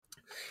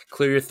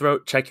Clear your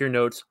throat, check your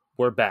notes.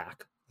 We're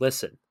back.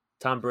 Listen,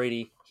 Tom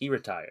Brady, he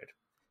retired.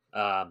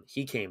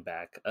 He came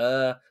back.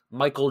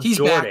 Michael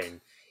Jordan,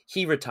 back.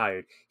 he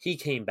retired. He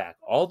came back.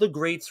 All the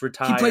greats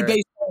retire. He played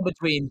baseball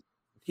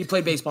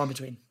in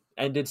between.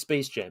 And did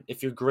Space Jam.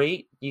 If you're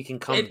great, you can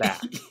come back.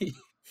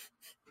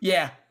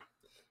 Yeah.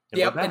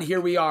 And and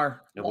here we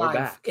are, and live, we're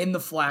back. in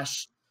the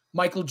flesh,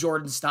 Michael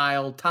Jordan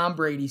style, Tom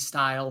Brady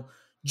style,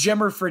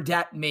 Jimmer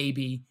Fredette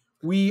maybe.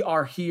 We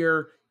are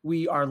here.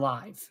 We are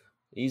live.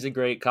 He's a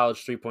great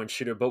college three-point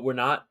shooter, but we're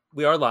not.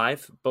 We are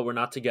live, but we're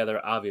not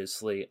together,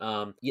 obviously.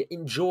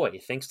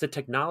 Enjoy. Thanks to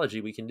technology,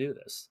 we can do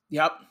this.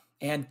 Yep,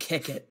 and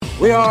kick it.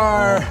 We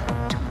are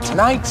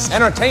tonight's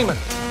entertainment.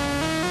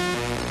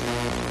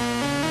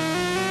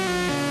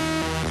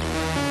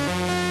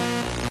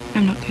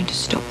 I'm not going to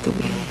stop the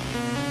wheel.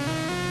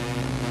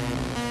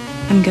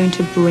 I'm going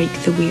to break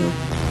the wheel.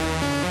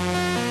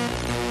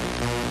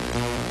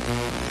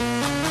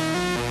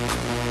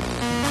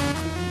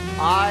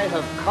 I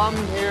have come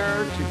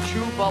here to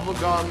chew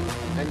bubblegum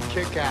and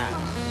kick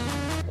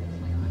ass.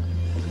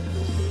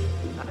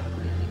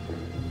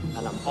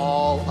 And I'm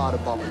all out of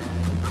bubblegum.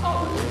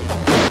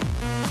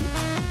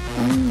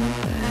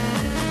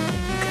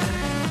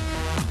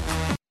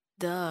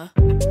 Duh.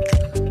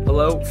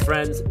 Hello,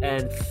 friends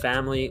and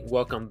family.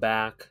 Welcome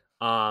back.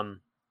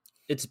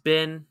 It's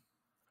been,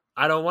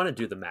 I don't want to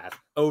do the math,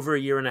 over a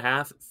year and a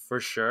half for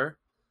sure.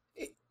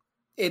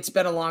 It's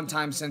been a long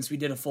time since we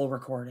did a full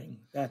recording.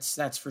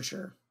 That's for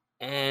sure.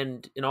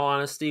 And in all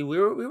honesty, we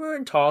were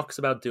in talks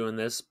about doing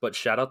this, but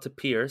shout out to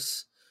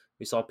Pierce.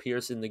 We saw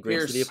Pierce in the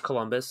great city of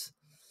Columbus.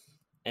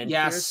 And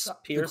yes,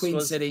 Pierce the Queen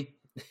was, City.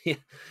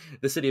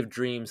 The city of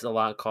dreams, a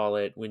lot call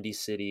it, Windy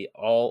City,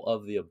 all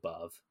of the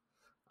above.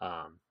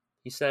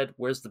 He said,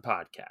 "Where's the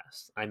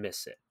podcast? I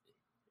miss it."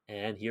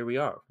 And here we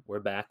are. We're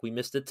back. We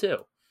missed it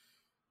too.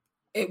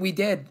 We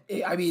did.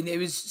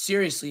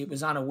 It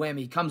was on a whim.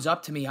 He comes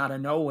up to me out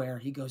of nowhere.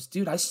 He goes,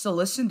 "Dude, I still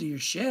listen to your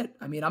shit.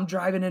 I'm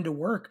driving into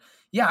work.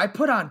 Yeah, I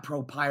put on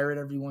Pro Pirate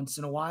every once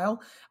in a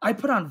while. I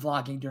put on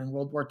vlogging during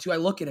World War II. I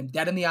look at him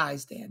dead in the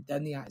eyes, Dan, dead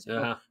in the eyes. I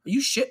go, "Are you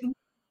shitting?"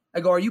 I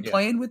go, "Are you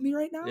playing with me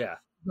right now?" Yeah.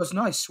 He goes,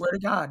 "No, I swear to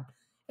God."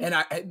 And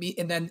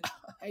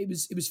it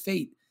was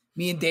fate.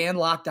 Me and Dan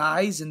locked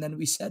eyes, and then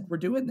we said, "We're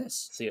doing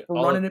this.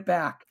 We're running it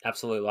back."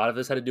 Absolutely. A lot of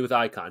this had to do with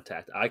eye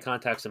contact. Eye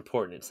contact's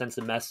important. It sends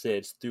a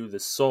message through the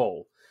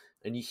soul.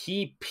 And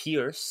he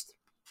pierced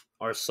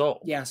our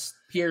soul. Yes,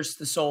 pierce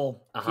the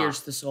soul. Pierce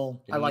the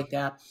soul. And I like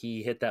that.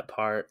 He hit that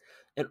part.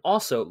 And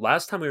also,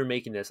 last time we were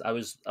making this, I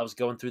was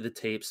going through the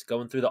tapes,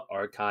 going through the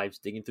archives,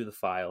 digging through the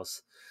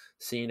files,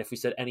 seeing if we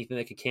said anything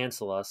that could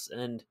cancel us.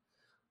 And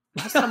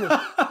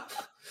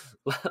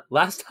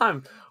last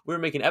time we were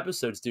making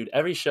episodes, dude,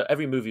 every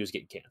movie was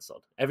getting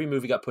canceled. Every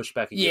movie got pushed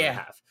back a year and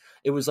a half.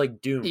 It was like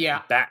Doom,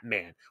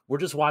 Batman. We're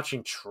just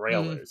watching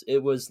trailers.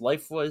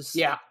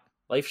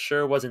 Life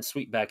sure wasn't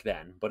sweet back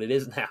then, but it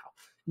is now.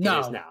 It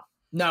is now.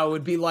 No, it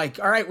would be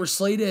like, all right, we're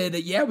slated.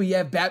 Yeah, we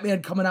have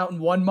Batman coming out in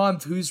 1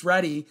 month. Who's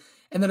ready?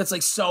 And then it's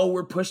like, so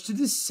we're pushed to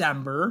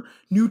December.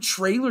 New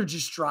trailer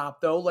just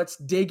dropped, though. Let's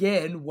dig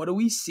in. What do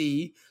we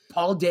see?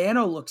 Paul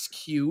Dano looks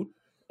cute.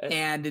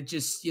 And it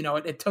just,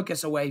 it took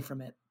us away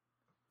from it.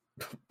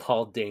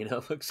 Paul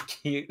Dano looks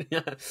cute.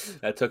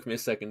 That took me a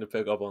second to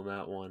pick up on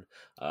that one.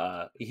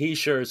 He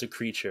sure is a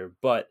creature.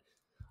 But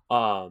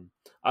the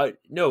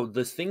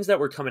things that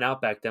were coming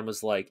out back then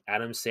was like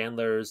Adam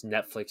Sandler's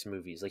Netflix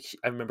movies. Like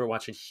I remember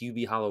watching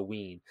Hubie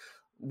Halloween.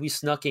 We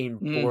snuck in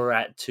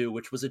Borat 2,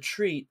 which was a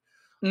treat.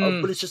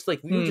 But it's just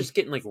like we were just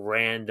getting like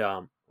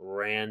random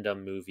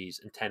movies.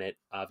 And Tenet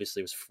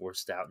obviously was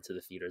forced out into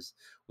the theaters.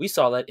 We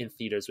saw that in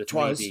theaters with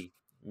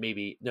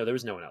maybe no, there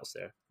was no one else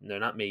there. No,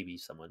 not maybe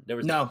someone. There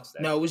was no one else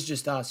there. No, it was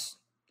just us.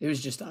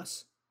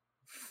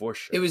 For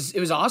sure. It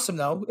was awesome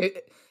though.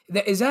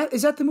 Is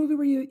that the movie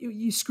where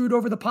you screwed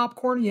over the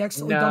popcorn and you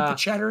accidentally dumped the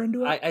cheddar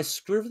into it? I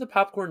screwed over the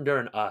popcorn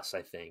during Us,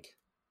 I think.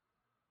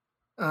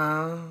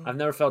 I've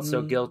never felt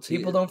so guilty.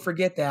 People don't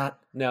forget that.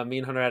 No, me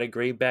and Hunter had a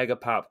great bag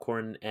of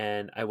popcorn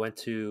and I went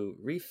to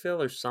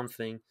refill or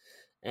something.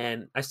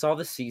 And I saw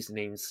the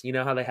seasonings. You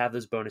know how they have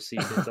those bonus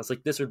seasonings? I was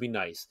like, this would be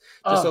nice.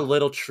 Just a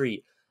little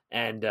treat.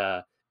 And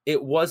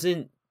it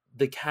wasn't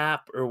the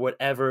cap or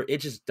whatever. It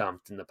just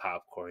dumped in the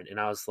popcorn. And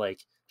I was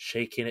like,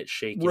 shaking it.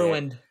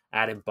 Ruined.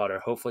 Adding butter.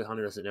 Hopefully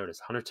Hunter doesn't notice.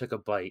 Hunter took a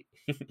bite.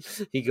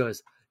 He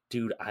goes,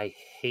 "Dude, I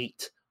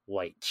hate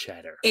white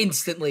cheddar."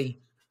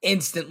 Instantly.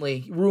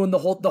 Ruined the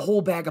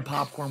whole bag of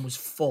popcorn was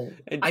full.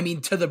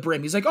 To the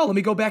brim. He's like, "Oh, let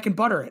me go back and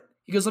butter it."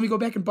 He goes, "Let me go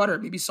back and butter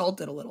it. Maybe salt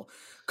it a little."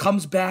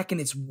 Comes back and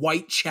it's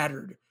white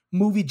cheddared.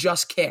 Movie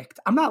just kicked.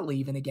 I'm not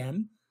leaving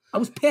again. I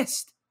was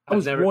pissed. I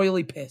was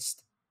royally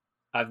pissed.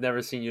 I've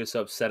never seen you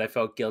so upset. I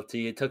felt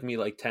guilty. It took me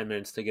like 10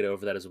 minutes to get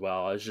over that as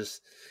well. I was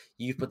just,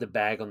 you put the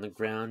bag on the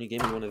ground. You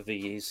gave me one of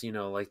these,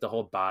 like the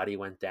whole body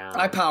went down.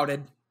 I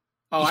pouted.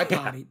 I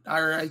pouted.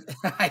 I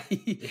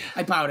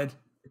pouted.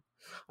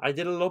 I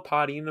did a little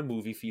potty in the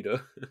movie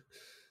theater.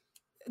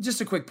 Just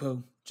a quick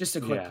poo.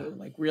 Poo.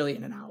 Like really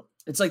in and out.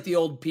 It's like the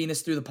old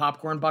penis through the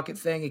popcorn bucket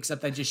thing,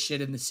 except I just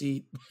shit in the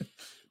seat.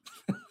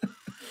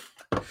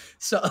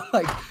 So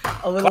like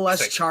a little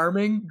less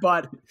charming,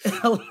 but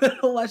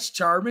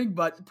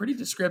pretty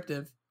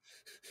descriptive.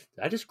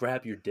 Did I just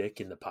grab your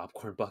dick in the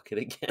popcorn bucket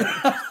again?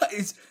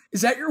 Is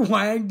that your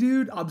wang,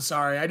 dude? I'm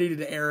sorry. I needed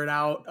to air it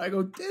out. I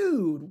go,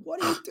 dude,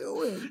 what are you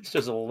doing? It's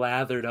just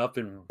lathered up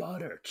in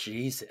butter.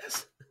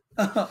 Jesus.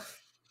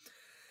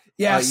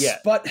 Yes,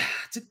 but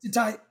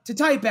to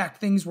tie it back,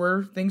 things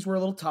were a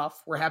little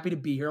tough. We're happy to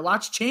be here.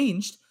 Lots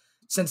changed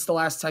since the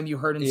last time you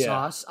heard and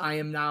saw us. I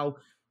am now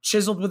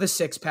chiseled with a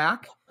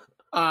 6-pack.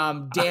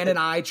 Dan and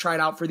I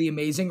tried out for The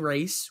Amazing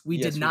Race. We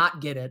did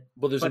not get it.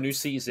 Well, there's a new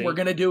season. We're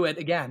gonna do it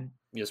again.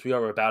 Yes, we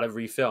are. We're about to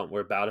refilm.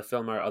 We're about to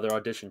film our other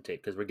audition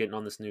tape because we're getting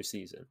on this new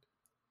season.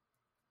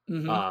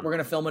 Mm-hmm. We're going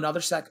to film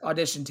another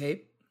audition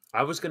tape.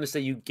 I was going to say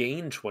you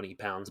gained 20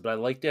 pounds, but I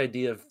like the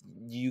idea of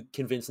you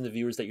convincing the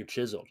viewers that you're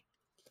chiseled.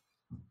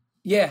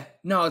 Yeah.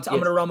 No, I'm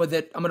going to run with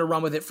it. I'm going to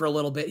run with it for a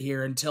little bit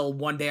here until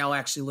one day I'll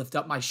actually lift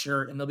up my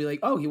shirt and they'll be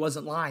like, oh, he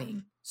wasn't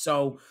lying.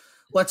 So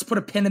let's put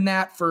a pin in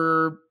that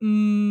for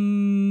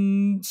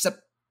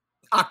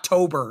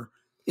October.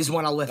 Is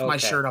when I'll lift my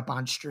shirt up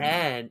on stream.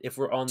 And if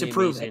we're on the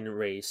Amazing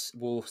Race,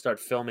 we'll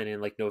start filming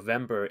in like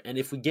November. And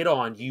if we get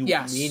on, me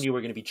and you are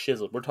going to be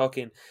chiseled. We're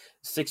talking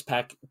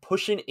 6-pack,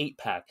 pushing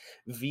 8-pack,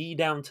 V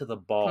down to the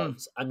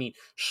balls. I mean,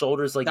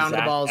 shoulders like Zac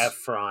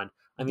Efron.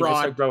 I mean, I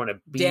start growing a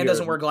beard. Dan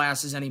doesn't wear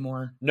glasses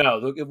anymore.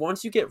 No,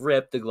 once you get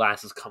ripped, the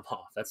glasses come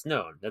off. That's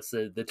known. That's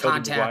the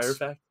Tobey Maguire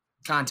effect.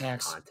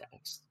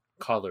 Contacts.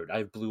 Colored. I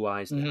have blue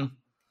eyes now. Mm-hmm.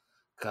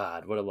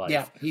 God, what a life.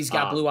 Yeah, he's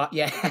got blue eyes.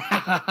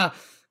 Yeah.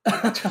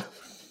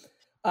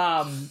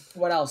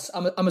 What else?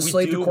 I'm a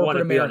slave to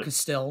corporate America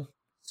still,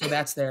 so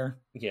that's there.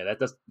 Yeah, that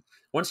does.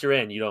 Once you're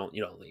in, you don't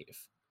leave.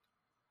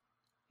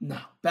 No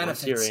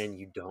benefits. Once you're in,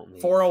 you don't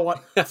leave.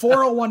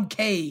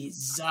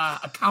 401ks,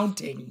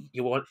 accounting.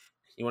 You want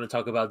to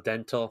talk about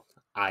dental?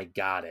 I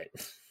got it.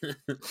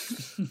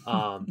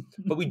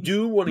 But we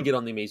do want to get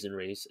on the Amazing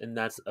Race, and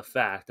that's a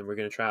fact. And we're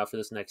going to try out for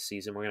this next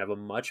season. We're going to have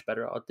a much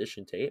better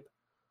audition tape.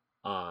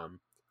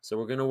 So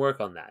we're going to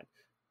work on that.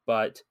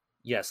 But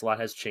yes, a lot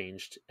has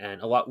changed,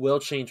 and a lot will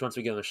change once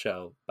we get on the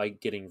show by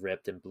getting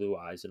ripped and blue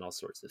eyes and all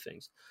sorts of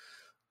things.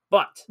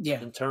 But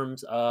in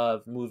terms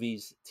of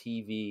movies,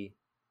 TV,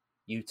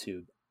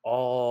 YouTube,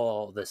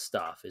 all the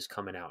stuff is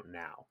coming out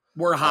now.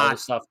 We're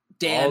hot.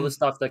 All the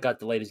stuff that got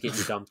delayed is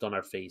getting dumped on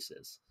our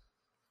faces.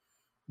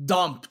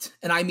 Dumped.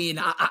 And I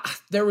mean,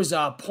 there was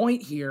a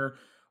point here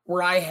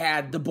where I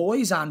had The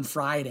Boys on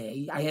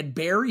Friday, I had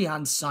Barry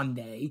on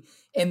Sunday,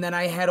 and then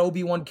I had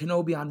Obi-Wan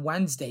Kenobi on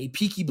Wednesday.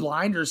 Peaky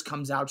Blinders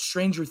comes out,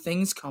 Stranger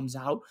Things comes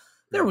out.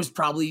 There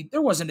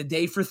wasn't a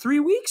day for 3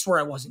 weeks where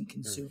I wasn't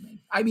consuming.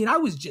 I mean, I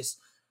was just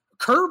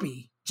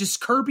Kirby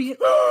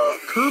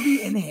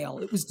inhale.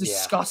 It was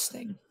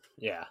disgusting.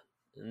 Yeah.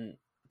 And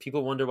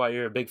people wonder why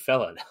you're a big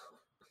fella now.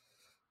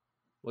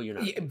 Well, you're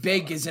not. Yeah,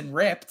 big isn't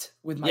ripped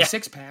with my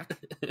 6-pack.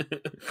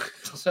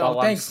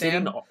 So thanks,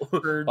 Dan.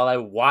 While I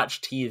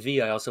watch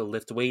TV, I also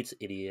lift weights,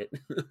 idiot.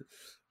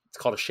 It's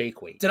called a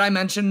shake weight. Did I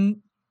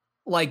mention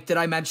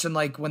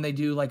when they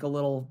do like a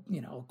little,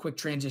 quick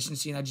transition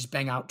scene, I just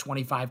bang out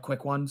 25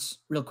 quick ones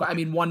real quick. I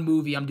mean, one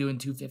movie, I'm doing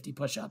 250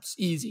 push-ups.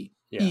 Easy.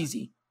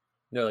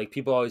 No, like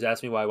people always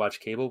ask me why I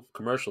watch cable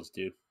commercials,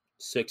 dude.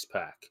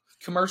 6-pack.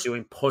 Commercial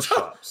doing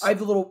push-ups.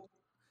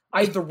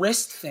 I have the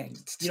wrist thing.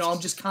 I'm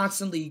just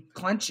constantly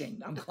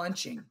clenching. I'm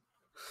clenching.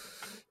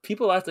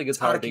 People act like it's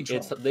hard to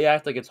get. They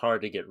act like it's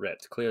hard to get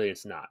ripped. Clearly,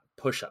 it's not.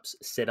 Push-ups,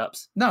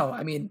 sit-ups. No,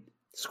 I mean,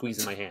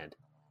 squeezing my hand.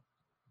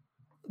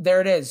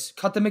 There it is.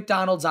 Cut the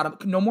McDonald's out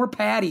of. No more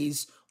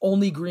patties,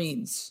 only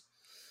greens.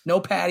 No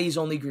patties,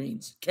 only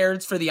greens.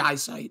 Carrots for the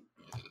eyesight.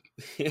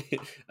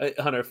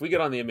 Hunter, if we get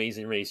on the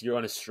Amazing Race, you're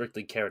on a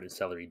strictly carrot and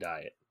celery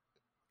diet.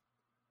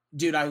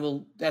 Dude, I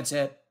will. That's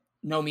it.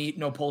 No meat,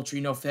 no poultry,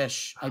 no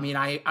fish. I mean,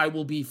 I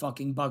will be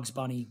fucking Bugs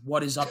Bunny.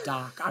 What is up,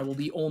 Doc? I will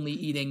be only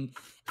eating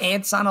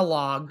ants on a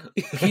log,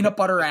 peanut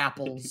butter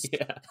apples.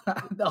 Yeah.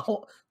 the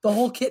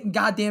whole kit and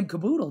goddamn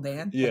caboodle,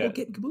 Dan. The whole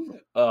kit and caboodle.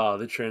 Oh,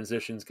 the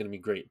transition's gonna be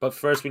great. But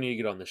first we need to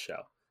get on the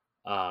show.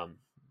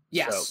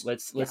 Yes. So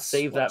let's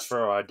save that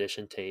for our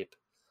audition tape.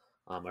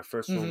 Our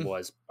first one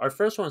was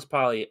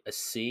probably a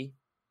C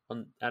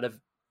out of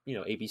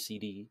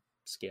ABCD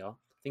scale.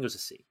 I think it was a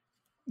C.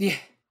 Yeah.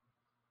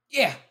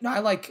 Yeah, no,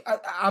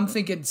 I'm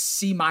thinking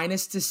C-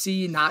 to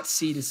C, not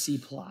C to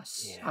C+.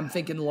 Yeah. I'm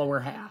thinking lower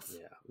half.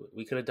 Yeah,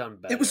 we could have done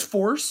better. It was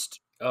forced.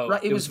 Oh,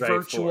 right? It was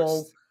virtual.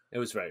 Forced. It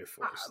was very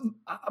forced.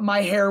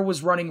 My hair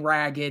was running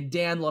ragged.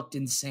 Dan looked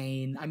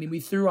insane. I mean, we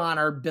threw on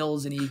our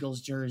Bills and Eagles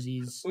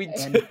jerseys. We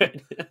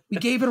did. We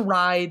gave it a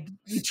ride.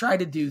 We tried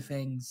to do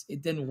things.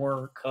 It didn't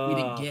work. We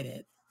didn't get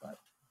it. But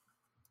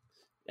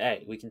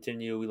hey, we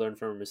continue. We learn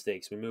from our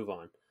mistakes. We move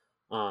on.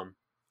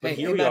 But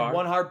here we are.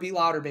 One heartbeat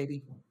louder,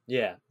 baby.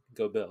 Yeah.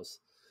 Go Bills.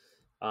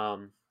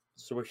 So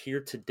we're here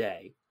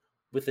today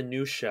with a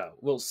new show.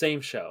 Well,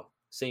 same show,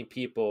 same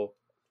people,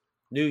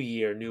 new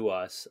year, new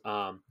us,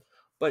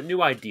 but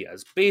new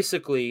ideas.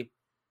 Basically,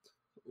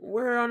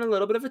 we're on a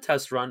little bit of a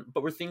test run,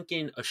 but we're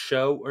thinking a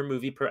show or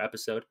movie per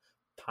episode,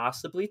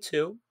 possibly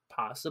two.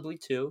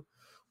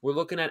 We're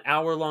looking at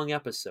hour-long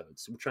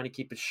episodes. We're trying to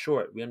keep it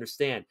short. We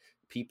understand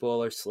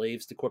people are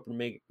slaves to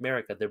corporate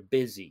America. They're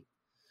busy,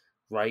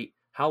 right?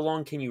 How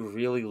long can you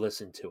really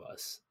listen to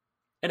us?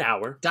 An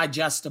hour.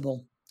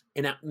 Digestible.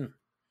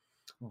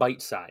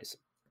 Bite size.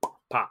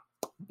 Pop,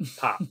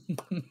 pop,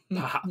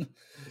 pop.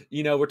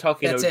 We're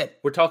talking. That's it.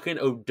 We're talking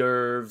hors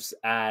d'oeuvres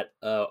at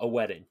a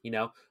wedding.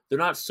 They're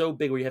not so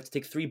big where you have to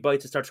take 3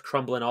 bites and it starts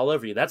crumbling all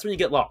over you. That's when you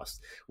get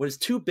lost. When it's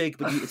too big,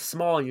 but it's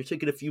small and you're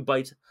taking a few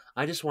bites.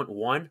 I just want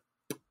one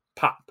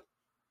pop.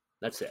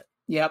 That's it.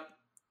 Yep.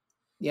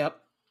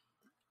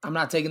 I'm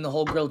not taking the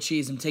whole grilled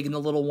cheese. I'm taking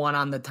the little one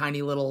on the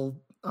tiny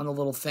little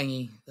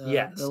thingy.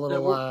 Yes. The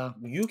little.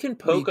 You can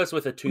poke us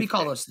with a toothpick. What do you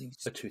call those things?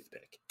 A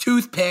toothpick.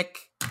 Toothpick.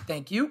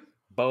 Thank you.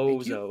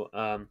 Bozo.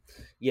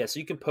 So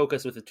you can poke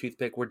us with a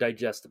toothpick. We're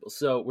digestible.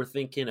 So we're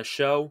thinking a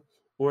show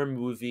or a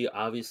movie.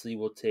 Obviously,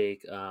 we'll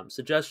take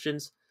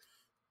suggestions.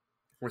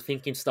 We're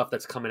thinking stuff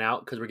that's coming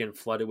out because we're getting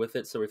flooded with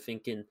it. So we're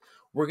thinking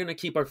we're going to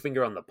keep our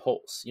finger on the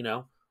pulse.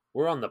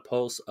 We're on the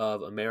pulse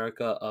of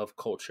America, of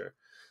culture.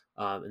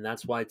 And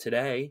that's why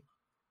today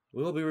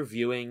we will be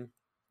reviewing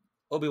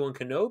Obi-Wan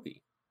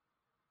Kenobi.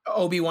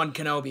 Obi-Wan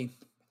Kenobi.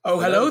 Oh,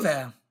 hello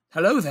there.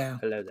 Hello there.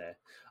 Hello there.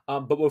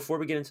 But before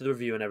we get into the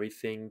review and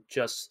everything,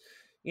 just,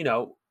 me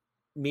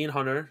and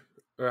Hunter,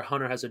 or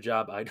Hunter has a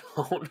job, I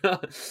don't.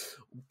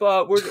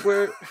 But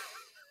we're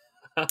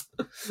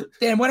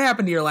Dan, what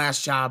happened to your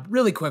last job?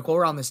 Really quick, while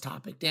we're on this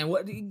topic.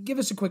 Dan, give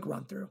us a quick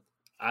run through.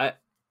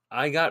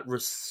 I got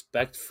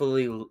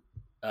respectfully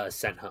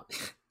sent home.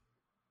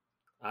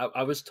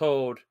 I was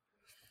told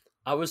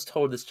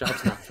this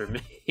job's not for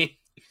me.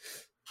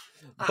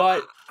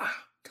 But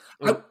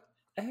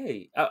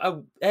hey,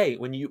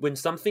 when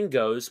something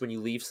goes, when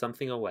you leave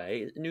something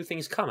away, new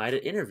things come. I had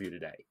an interview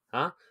today.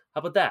 Huh? How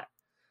about that?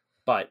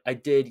 But I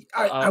did.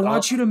 I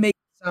want you to make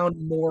it sound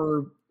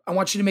more. I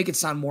want you to make it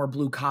sound more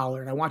blue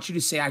collar. I want you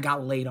to say I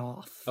got laid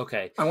off.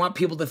 Okay. I want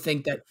people to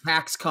think that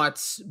tax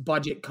cuts,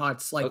 budget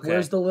cuts. Like,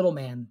 where's the little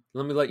man?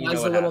 Let me let you know. Why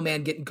is the little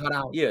man getting cut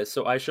out? Yeah.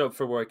 So I show up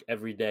for work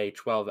every day,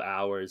 12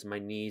 hours. My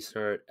knees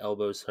hurt,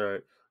 elbows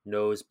hurt,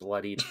 nose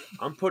bloodied.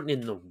 I'm putting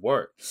in the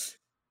work.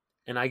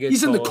 And I get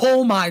He's in the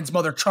coal mines,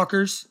 mother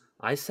truckers.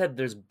 I said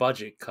there's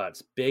budget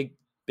cuts. Big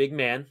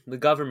man. The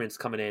government's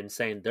coming in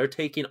saying they're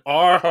taking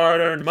our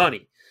hard-earned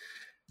money.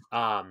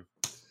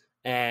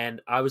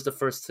 And I was the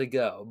first to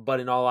go. But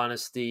in all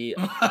honesty,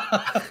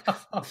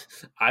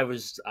 I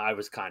was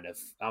kind of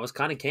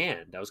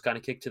canned. I was kind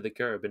of kicked to the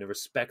curb in a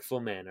respectful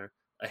manner.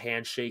 A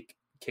handshake,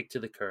 kick to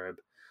the curb.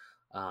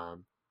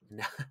 And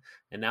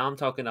now I'm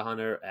talking to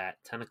Hunter at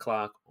 10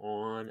 o'clock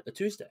on a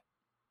Tuesday.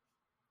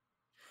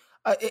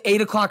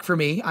 8 o'clock for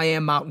me. I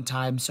am mountain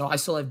time, so I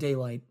still have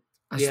daylight.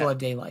 Still have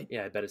daylight.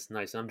 Yeah, I bet it's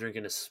nice. I'm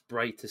drinking a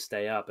Sprite to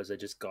stay up as I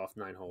just golfed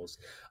 9 holes.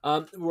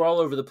 We're all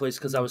over the place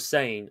because I was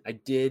saying I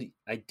did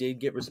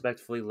get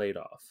respectfully laid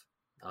off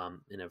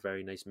in a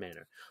very nice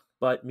manner.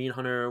 But me and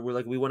Hunter were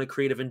like, we want a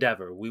creative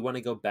endeavor. We want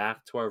to go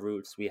back to our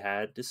roots. We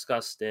had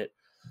discussed it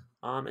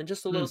and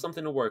just a little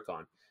something to work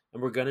on.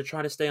 And we're going to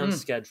try to stay on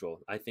schedule.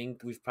 I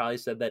think we've probably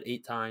said that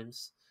 8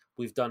 times.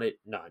 We've done it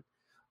none.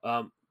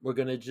 We're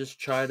going to just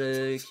try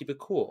to keep it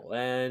cool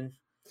and,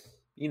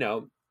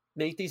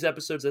 make these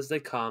episodes as they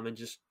come and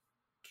just,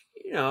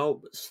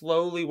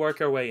 slowly work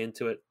our way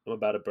into it. I'm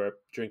about to burp,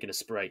 drinking a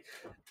Sprite.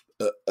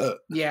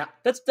 Yeah.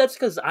 That's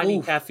because I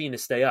need caffeine to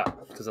stay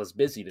up because I was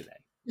busy today.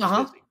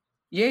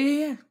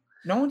 Yeah.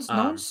 No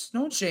one's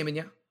shaming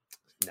you.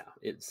 No,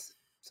 it's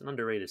an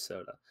underrated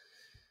soda.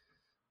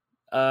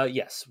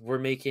 Yes, we're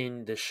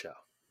making this show.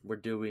 We're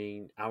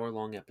doing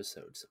hour-long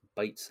episodes,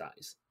 bite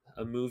size.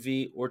 A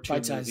movie or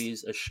 2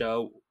 movies, a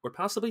show, or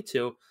possibly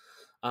 2.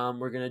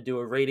 We're going to do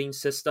a rating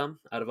system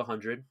out of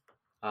 100.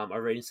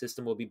 Our rating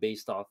system will be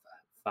based off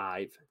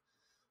 5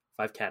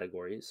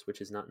 categories,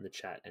 which is not in the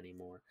chat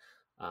anymore.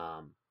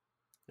 And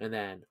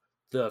then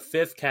the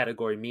 5th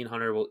category, me and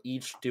Hunter will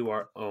each do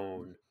our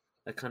own.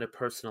 That kind of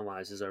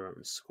personalizes our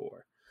own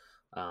score.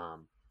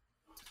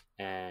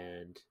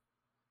 And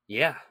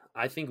yeah,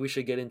 I think we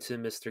should get into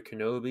Mr.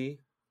 Kenobi.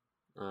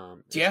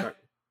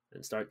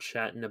 And start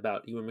chatting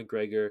about Ewan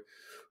McGregor,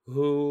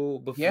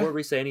 who, before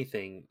we say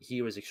anything,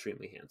 he was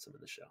extremely handsome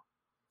in the show.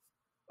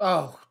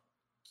 Oh,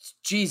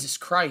 Jesus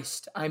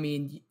Christ. I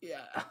mean,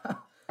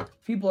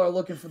 people are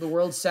looking for the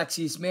world's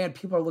sexiest man.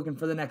 People are looking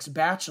for the next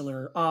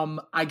Bachelor.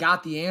 I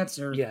got the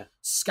answer. Yeah.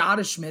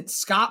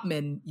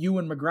 Scottman,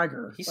 Ewan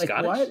McGregor. He's like,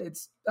 Scottish? what?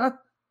 It's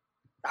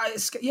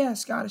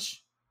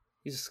Scottish.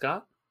 He's a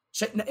Scot?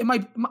 It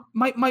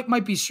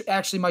might be,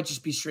 actually might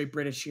just be straight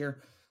British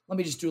here. Let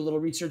me just do a little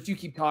research. You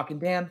keep talking,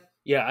 Dan.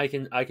 Yeah, I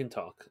can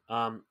talk.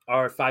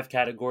 Our 5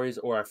 categories,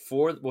 or our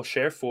 4, we'll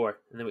share 4,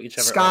 and then we each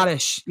have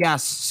Scottish.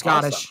 Yes,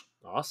 Scottish.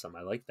 Awesome.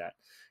 I like that.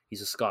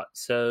 He's a Scot.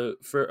 So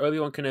for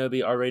Obi-Wan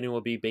Kenobi, our rating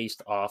will be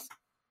based off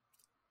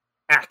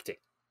acting,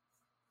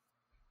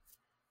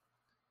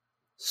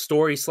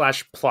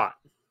 story/plot,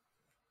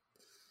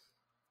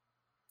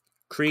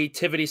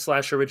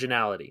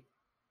 creativity/originality,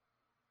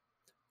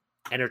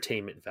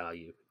 entertainment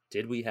value.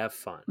 Did we have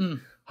fun?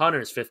 Mm.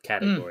 Hunter's fifth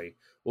category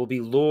will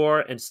be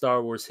lore and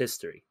Star Wars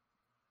history.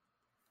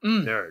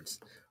 Nerds.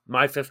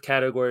 My fifth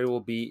category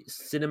will be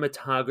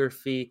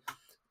cinematography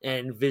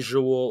and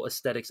visual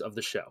aesthetics of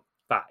the show.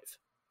 5.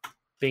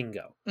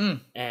 Bingo.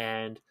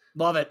 And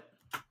love it.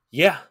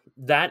 Yeah,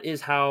 that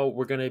is how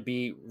we're going to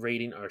be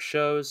rating our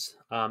shows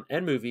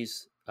and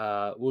movies.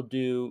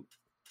 We'll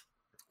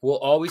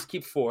always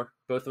keep 4.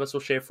 Both of us will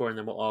share 4, and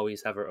then we'll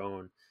always have our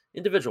own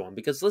individual one.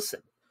 Because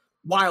listen,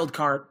 wild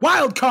card,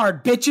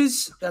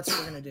 bitches. That's what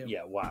we're gonna do.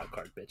 Yeah, wild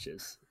card,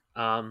 bitches.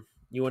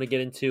 You want to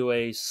get into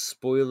a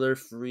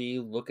spoiler-free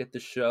look at the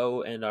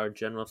show and our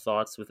general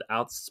thoughts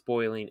without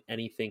spoiling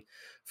anything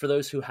for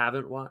those who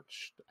haven't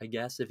watched? I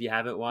guess if you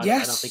haven't watched, I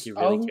don't think you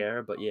really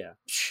care, but yeah,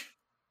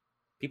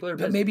 people are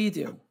busy. But maybe you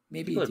do.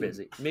 Maybe people you do. are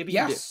busy. Maybe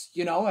yes,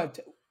 you do.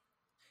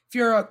 If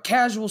you're a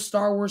casual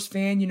Star Wars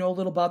fan, you know a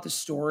little about the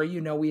story.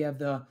 You know we have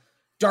the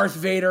Darth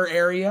Vader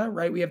area,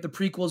 right? We have the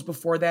prequels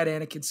before that,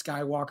 Anakin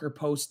Skywalker,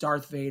 post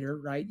Darth Vader,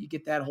 right? You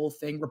get that whole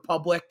thing,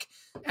 Republic,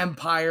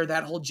 Empire,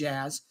 that whole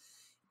jazz.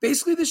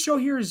 Basically, the show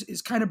here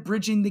is kind of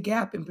bridging the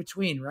gap in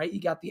between, right?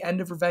 You got the end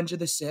of Revenge of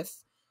the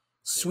Sith.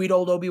 Sweet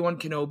old Obi-Wan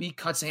Kenobi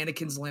cuts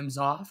Anakin's limbs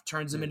off,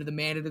 turns him into the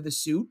man into the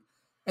suit,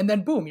 and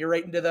then boom, you're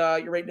right into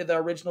the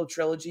original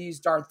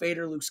trilogies, Darth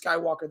Vader, Luke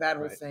Skywalker, that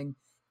whole thing.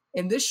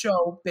 And this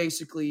show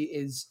basically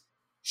is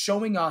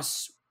showing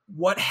us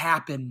what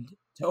happened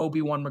to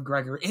Obi-Wan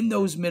McGregor in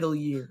those middle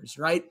years,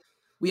 right?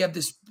 We have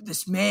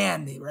this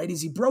man, right?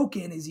 Is he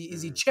broken? Is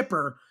he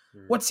chipper?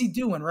 What's he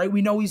doing, right?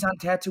 We know he's on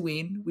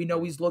Tatooine. We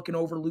know he's looking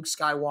over Luke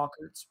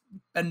Skywalker. It's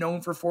been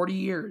known for 40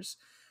 years.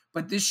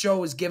 But this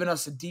show has given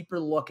us a deeper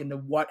look into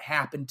what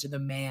happened to the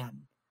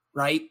man,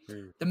 right?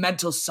 The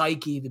mental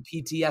psyche, the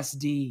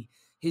PTSD,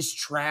 his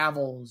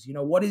travels.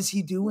 What is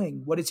he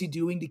doing? What is he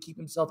doing to keep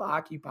himself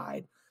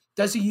occupied?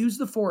 Does he use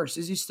the Force?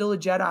 Is he still a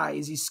Jedi?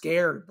 Is he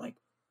scared? Like,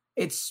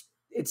 it's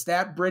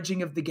that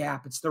bridging of the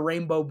gap. It's the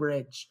Rainbow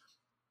Bridge.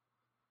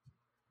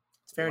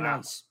 It's very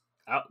nice.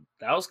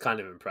 That was kind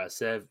of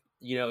impressive.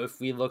 If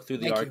we look through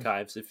the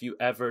archives, if you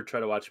ever try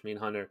to watch me and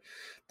Hunter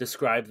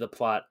describe the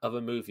plot of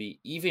a movie,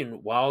 even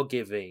while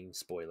giving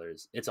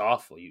spoilers, it's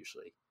awful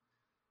usually.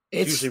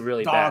 It's usually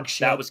really bad.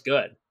 Shit. That was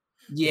good.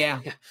 Yeah.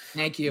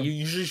 Thank you.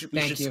 We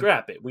should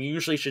scrap it. We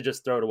usually should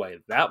just throw it away.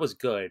 That was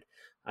good.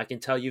 I can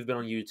tell you've been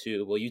on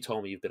YouTube. Well, you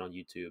told me you've been on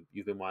YouTube.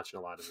 You've been watching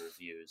a lot of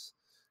reviews,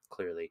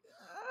 clearly.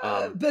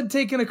 I've been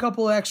taking a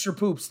couple of extra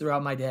poops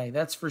throughout my day.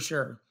 That's for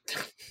sure.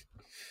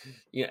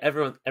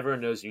 Everyone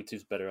knows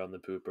YouTube's better on the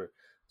pooper.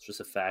 It's just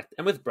a fact.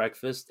 And with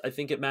breakfast, I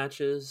think it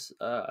matches.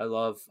 I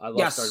love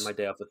starting my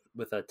day off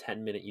with a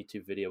 10-minute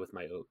YouTube video with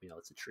my oatmeal.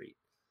 It's a treat.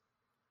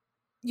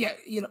 Yeah,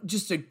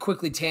 just to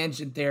quickly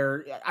tangent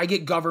there, I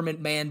get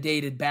government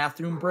mandated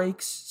bathroom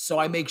breaks, so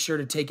I make sure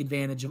to take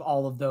advantage of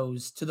all of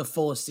those to the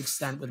fullest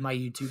extent with my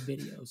YouTube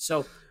videos.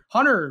 So,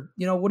 Hunter,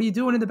 what are you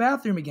doing in the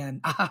bathroom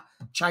again?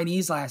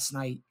 Chinese last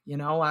night.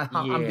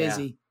 I'm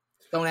busy.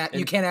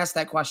 You can't ask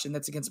that question.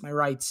 That's against my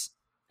rights.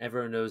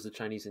 Everyone knows the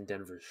Chinese in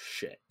Denver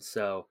shit.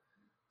 So,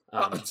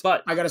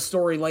 but I got a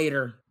story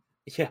later.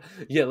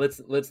 Yeah.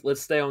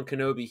 Let's stay on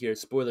Kenobi here.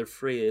 Spoiler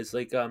free is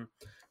like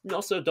and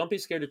also, don't be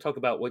scared to talk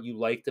about what you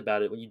liked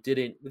about it when you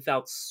didn't,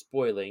 without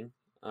spoiling.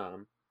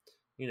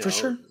 For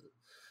sure.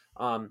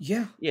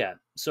 Yeah.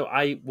 So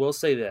I will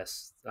say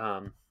this: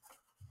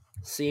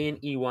 seeing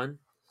Ewan,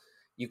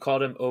 you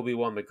called him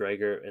Obi-Wan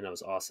McGregor, and that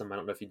was awesome. I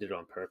don't know if you did it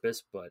on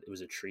purpose, but it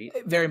was a treat.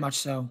 Very much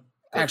so.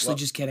 Actually,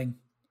 just kidding.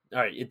 All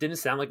right, it didn't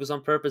sound like it was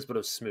on purpose, but it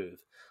was smooth.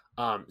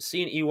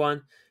 Seeing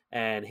Ewan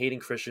and Hayden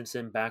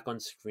Christensen back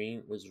on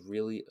screen was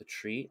really a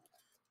treat.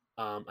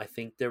 I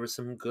think there was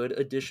some good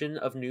addition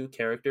of new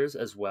characters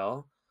as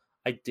well.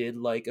 I did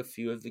like a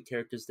few of the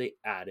characters they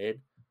added.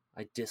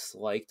 I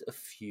disliked a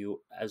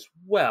few as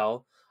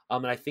well.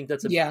 And I think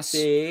that's a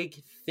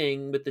big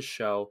thing with the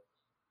show.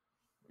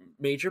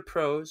 Major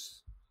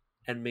pros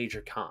and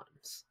major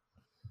cons.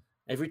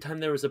 Every time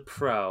there was a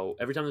pro,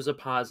 every time there was a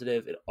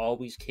positive, it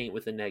always came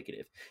with a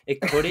negative.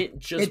 It couldn't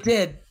just... It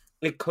did.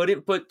 It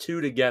couldn't put two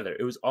together.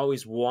 It was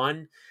always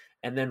one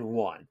and then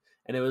one.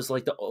 And it was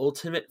like the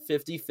ultimate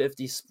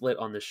 50-50 split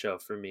on the show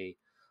for me.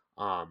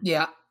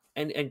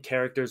 And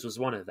characters was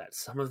one of that.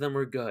 Some of them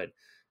were good.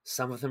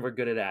 Some of them were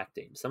good at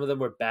acting. Some of them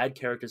were bad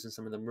characters and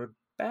some of them were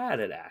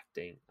bad at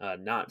acting.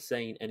 Not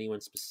saying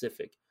anyone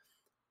specific.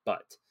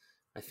 But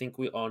I think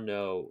we all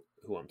know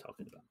who I'm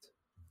talking about.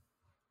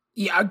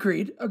 Yeah,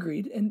 agreed.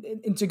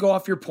 And to go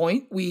off your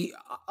point, we,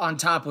 on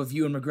top of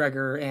Ewan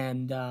McGregor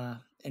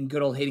and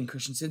good old Hayden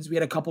Christensen, we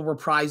had a couple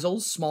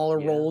reprisals, smaller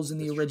roles in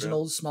the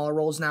originals, smaller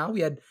roles now.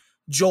 We had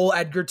Joel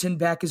Edgerton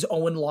back as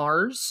Owen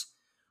Lars.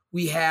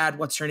 We had,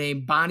 what's her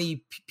name,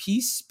 Bonnie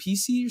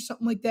Peacey or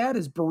something like that,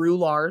 as Beru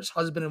Lars,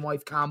 husband and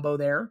wife combo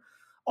there.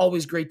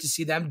 Always great to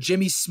see them.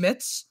 Jimmy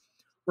Smits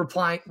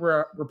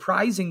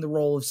reprising the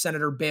role of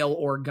Senator Bail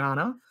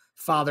Organa,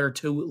 father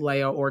to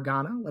Leia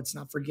Organa. Let's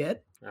not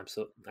forget.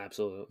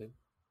 Absolutely.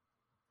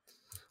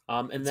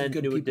 And then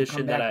new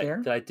addition that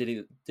I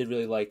did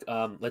really like.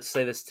 Let's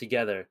say this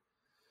together.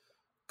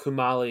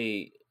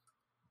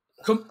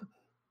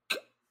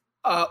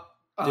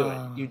 Do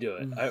it. You do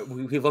it.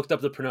 We looked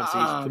up the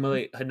pronunciation.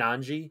 Kumail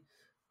Nanjiani.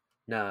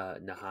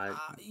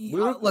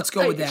 Let's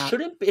go with that.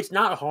 It's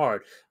not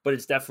hard, but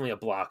it's definitely a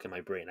block in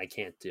my brain. I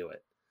can't do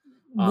it.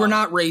 We're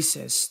not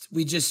racist.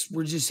 We just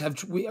have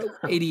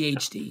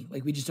ADHD.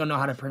 Like, we just don't know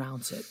how to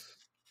pronounce it.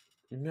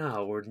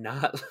 No, we're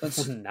not.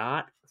 We're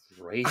not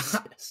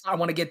racist. I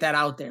want to get that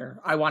out there.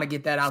 I want to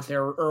get that out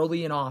there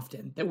early and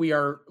often, that we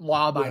are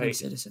law-abiding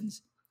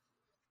citizens.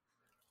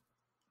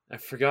 I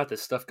forgot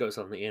this stuff goes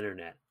on the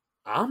internet.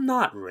 I'm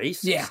not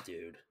racist,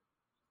 dude.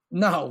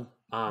 No.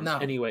 No.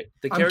 Anyway,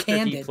 the character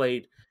he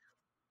played,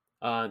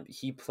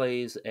 he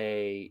plays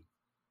a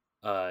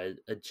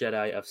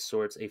Jedi of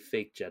sorts, a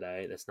fake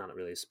Jedi. That's not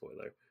really a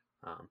spoiler.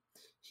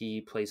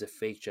 He plays a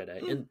fake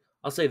Jedi, and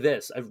I'll say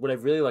this: what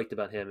I've really liked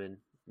about him, and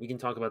we can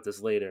talk about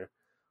this later.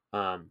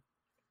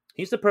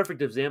 He's the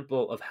perfect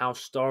example of how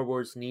Star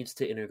Wars needs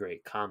to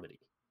integrate comedy.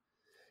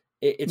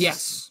 It's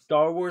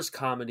Star Wars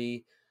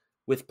comedy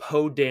with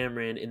Poe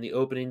Dameron in the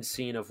opening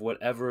scene of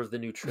whatever of the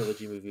new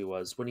trilogy movie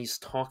was, when he's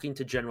talking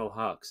to General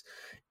Hux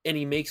and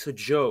he makes a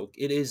joke.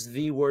 It is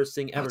the worst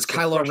thing ever. It's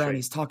Kylo Ren.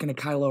 He's talking to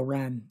Kylo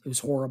Ren. It was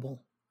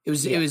horrible. It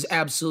was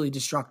absolutely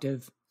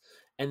destructive.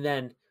 And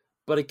then,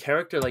 but a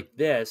character like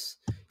this,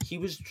 he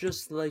was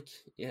just like,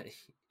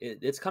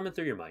 it's coming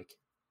through your mic.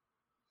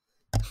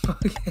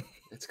 Okay.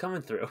 It's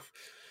coming through.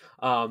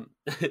 But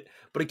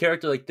a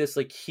character like this,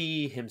 like,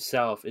 he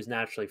himself is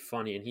naturally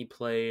funny, and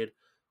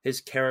his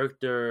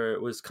character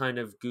was kind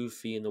of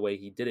goofy in the way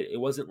he did it. It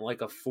wasn't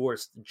like a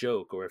forced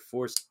joke or a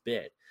forced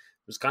bit.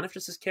 It was kind of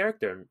just his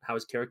character and how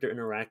his character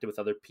interacted with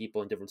other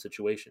people in different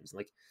situations.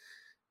 Like,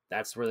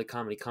 that's where the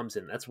comedy comes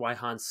in. That's why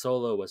Han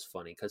Solo was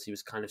funny, because he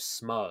was kind of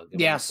smug.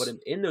 And when you put him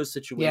in those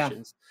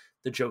situations,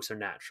 the jokes are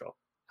natural.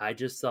 I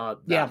just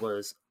thought that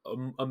was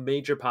a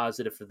major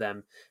positive for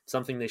them,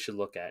 something they should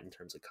look at in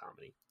terms of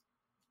comedy.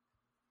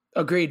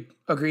 Agreed.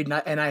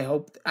 And I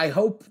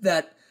hope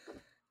that,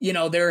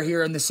 they're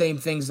hearing the same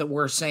things that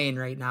we're saying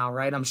right now,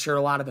 right? I'm sure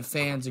a lot of the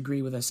fans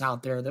agree with us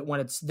out there that when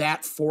it's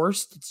that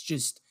forced, it's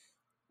just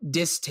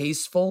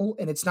distasteful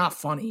and it's not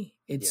funny.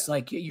 It's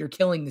like you're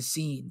killing the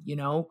scene,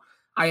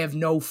 I have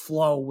no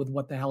flow with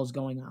what the hell's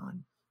going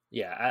on.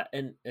 Yeah,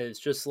 and it's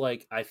just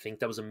like, I think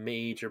that was a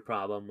major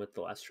problem with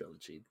the last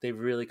trilogy. They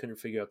really couldn't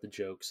figure out the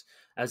jokes.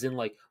 As in,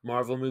 like,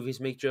 Marvel movies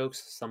make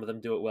jokes. Some of them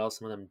do it well,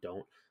 some of them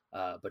don't.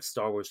 But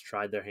Star Wars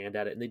tried their hand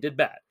at it, and they did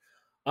bad.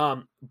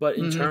 But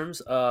in terms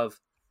of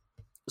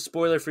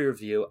spoiler free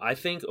review, I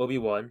think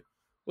Obi-Wan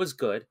was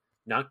good,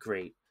 not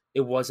great.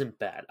 It wasn't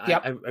bad.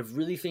 I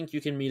really think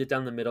you can meet it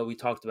down the middle. We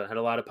talked about it, had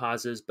a lot of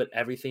positives, but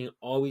everything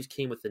always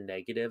came with the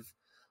negative.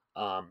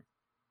 And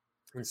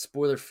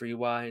spoiler free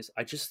wise,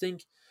 I just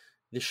think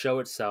the show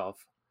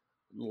itself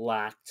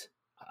lacked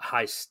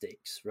high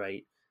stakes,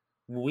 right?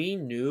 We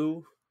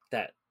knew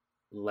that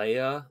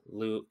Leia,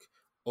 Luke,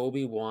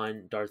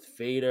 Obi-Wan, Darth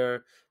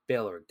Vader,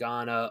 Bail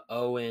Organa,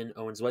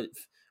 Owen's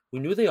wife, we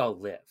knew they all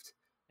lived.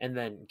 And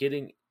then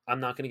I'm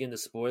not going to get into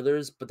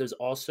spoilers, but there's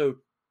also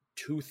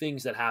two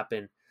things that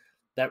happen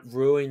that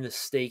ruin the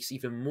stakes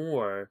even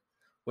more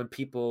when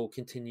people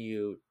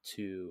continue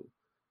to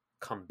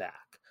come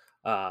back.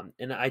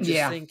 And I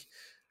just think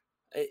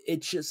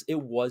it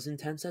was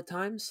intense at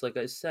times, like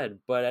I said,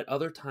 but at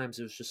other times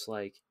it was just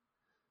like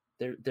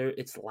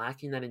it's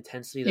lacking that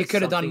intensity. You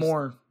could have done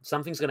more.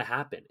 Something's going to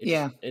happen.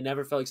 It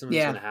never felt like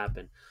something's going to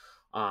happen.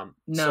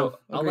 So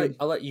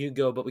I'll let you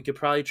go, but we could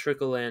probably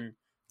trickle in,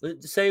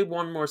 say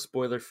one more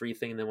spoiler free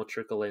thing, and then we'll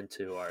trickle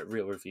into our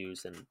real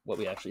reviews and what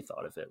we actually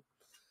thought of it.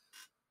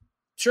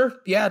 Sure.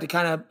 Yeah. To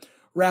kind of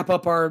wrap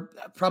up our,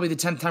 probably the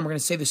 10th time we're going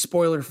to say the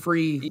spoiler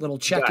free little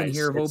check-in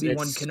here of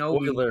Obi-Wan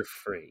Kenobi. Spoiler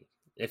free.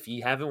 If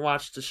you haven't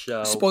watched the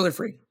show, spoiler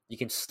free, you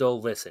can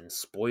still listen.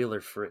 Spoiler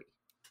free.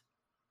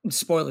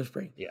 Spoiler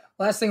free. Yeah.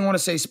 Last thing I want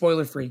to say,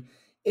 spoiler free,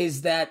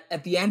 is that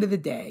at the end of the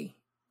day,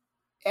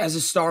 as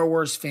a Star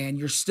Wars fan,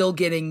 you're still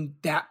getting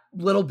that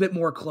little bit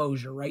more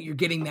closure, right? You're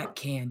getting that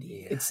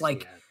candy. It's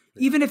like,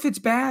 even if it's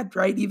bad,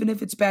 right? Even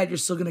if it's bad, you're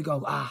still going to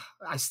go,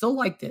 I still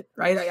liked it,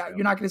 right?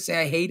 You're not going to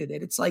say I hated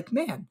it. It's like,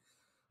 man,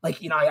 like,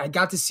 I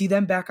got to see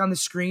them back on the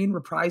screen,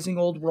 reprising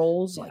old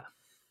roles, like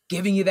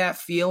giving you that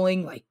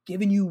feeling, like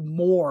giving you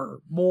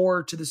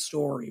more to the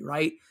story,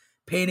 right?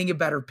 Painting a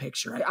better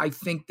picture. I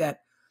think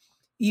that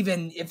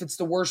even if it's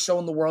the worst show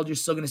in the world, you're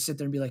still going to sit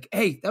there and be like,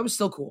 hey, that was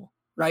still cool,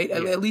 right?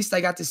 Yeah. At least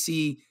I got to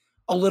see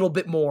a little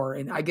bit more,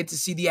 and I get to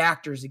see the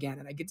actors again,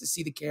 and I get to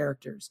see the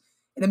characters,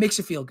 and it makes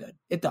you feel good.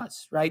 It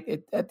does,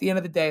 right? At the end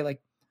of the day,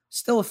 like,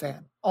 still a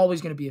fan,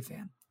 always going to be a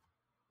fan.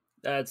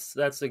 That's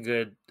a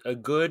good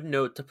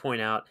note to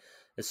point out,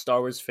 as Star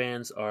Wars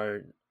fans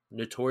are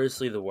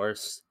notoriously the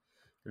worst,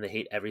 and they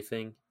hate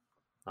everything,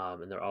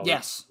 and they're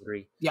always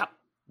angry. Yeah,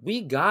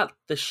 we got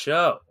the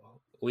show.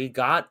 We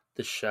got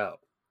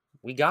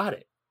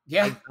it.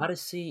 Yeah, I got to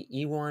see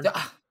Ewan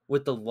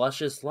with the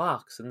luscious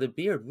locks and the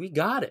beard. We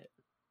got it.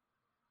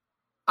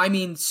 I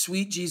mean,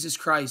 sweet Jesus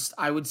Christ!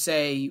 I would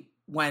say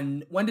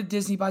when did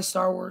Disney buy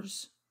Star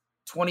Wars?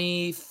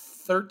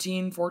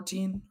 2013,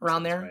 14,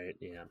 around there. Right.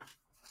 Yeah.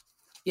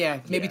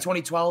 Yeah, maybe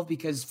 2012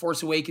 because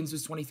Force Awakens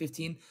was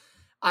 2015.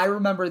 I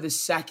remember the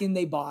second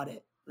they bought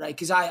it, right?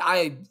 Because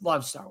I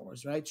love Star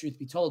Wars, right? Truth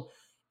be told.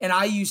 And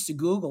I used to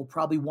Google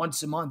probably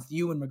once a month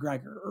Ewan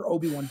McGregor or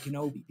Obi-Wan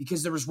Kenobi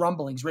because there was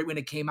rumblings right when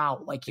it came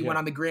out. Like he went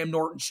on the Graham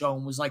Norton show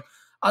and was like,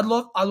 I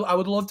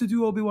would love to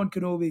do Obi-Wan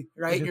Kenobi,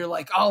 right? And you're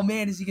like, oh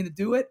man, is he going to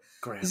do it?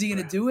 Is he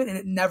going to do it? And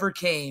it never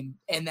came.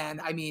 And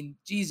then, I mean,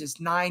 Jesus,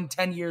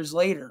 9-10 years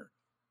later,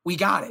 we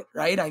got it,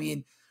 right? I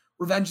mean,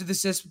 Revenge of the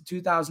Sith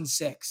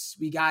 2006.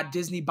 We got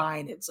Disney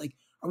buying it. It's like,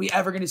 are we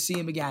ever going to see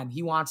him again?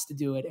 He wants to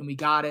do it, and we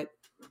got it.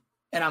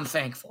 And I'm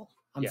thankful.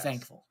 I'm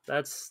thankful.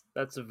 That's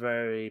a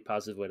very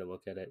positive way to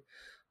look at it.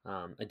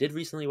 I did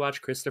recently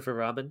watch Christopher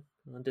Robin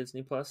on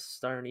Disney Plus,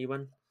 starring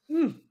Ewan.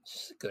 It's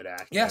just a good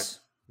actor. Yes.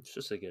 It's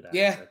just a good actor.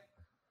 Yeah.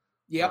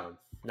 Yep.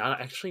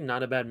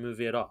 Not a bad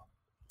movie at all.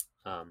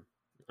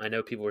 I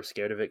know people were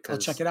scared of it because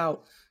I'll check it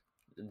out.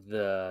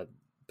 The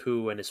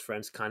Pooh and his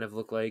friends kind of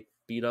look like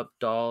beat up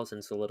dolls, and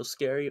it's a little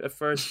scary at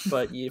first,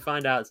 but you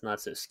find out it's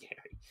not so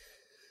scary.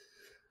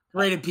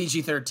 Rated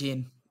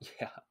PG-13.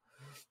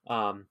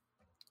 Yeah.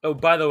 Oh,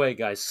 by the way,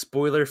 guys,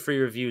 spoiler-free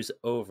review's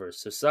over,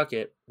 so suck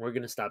it. We're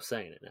going to stop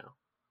saying it now.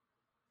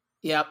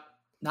 Yep.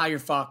 Now you're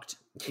fucked.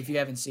 If you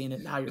haven't seen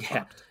it, now you're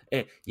fucked.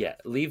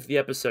 Leave the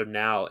episode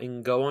now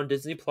and go on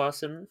Disney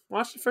Plus and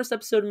watch the first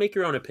episode and make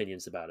your own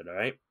opinions about it, all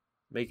right?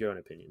 Make your own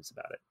opinions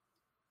about it.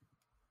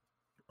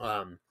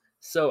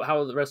 So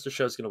how the rest of the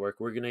show is going to work,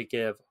 we're going to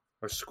give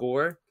our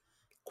score,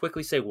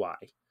 quickly say why.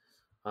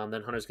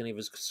 Then Hunter's going to give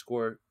his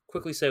score,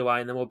 quickly say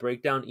why, and then we'll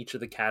break down each of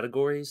the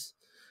categories.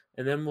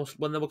 And then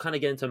we'll kind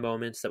of get into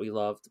moments that we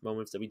loved,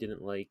 moments that we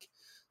didn't like,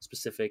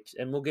 specifics,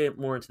 and we'll get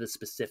more into the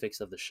specifics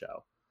of the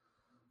show.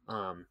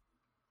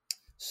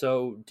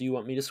 So do you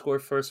want me to score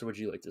first, or would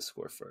you like to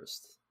score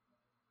first?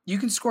 You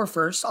can score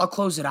first. I'll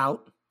close it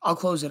out.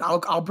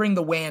 I'll bring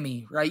the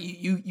whammy, right?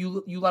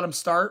 You let them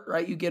start,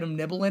 right? You get them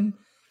nibbling,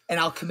 and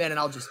I'll come in and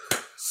I'll just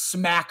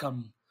smack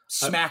them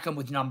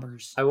with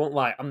numbers. I won't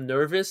lie. I'm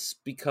nervous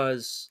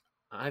because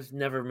I've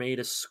never made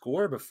a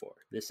score before.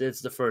 This is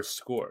the first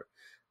score.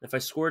 If I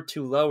score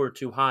too low or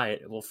too high,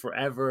 it will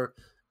forever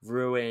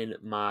ruin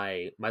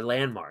my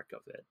landmark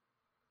of it.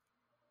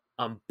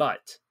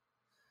 But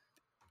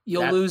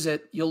you'll lose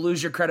it. You'll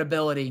lose your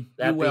credibility.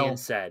 That you will, being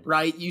said,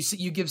 right?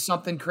 You give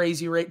something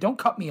crazy rate. Don't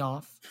cut me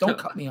off. Don't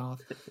cut me off.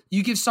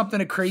 You give something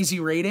a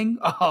crazy rating.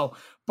 Oh,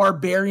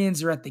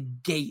 barbarians are at the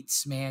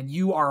gates, man.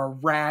 You are a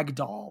rag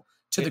doll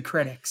to the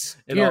critics.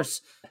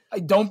 Pierce,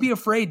 don't be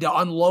afraid to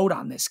unload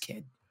on this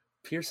kid.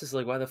 Pierce is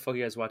like, why the fuck are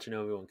you guys watching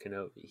Obi-Wan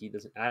Kenobi? He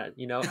doesn't,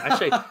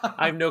 actually,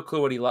 I have no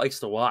clue what he likes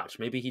to watch.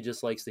 Maybe he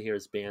just likes to hear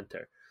his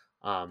banter.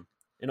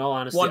 In all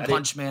honesty, One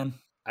Punch Man.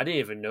 I didn't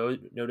even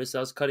notice I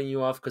was cutting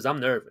you off because I'm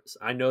nervous.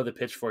 I know the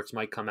pitchforks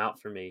might come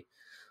out for me.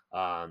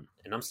 And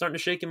I'm starting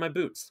to shake in my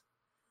boots.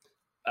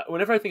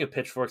 Whenever I think of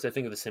pitchforks, I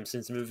think of the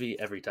Simpsons movie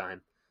every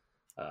time.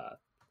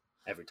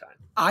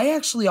 I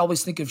actually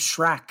always think of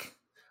Shrek.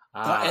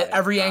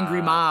 Every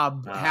angry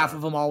mob, half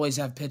of them always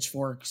have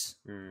pitchforks.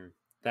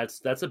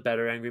 That's a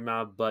better angry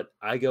mob, but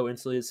I go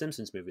instantly to the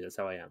Simpsons movie. That's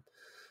how I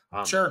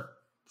am.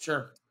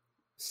 Sure.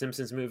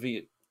 Simpsons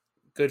movie,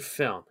 good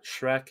film.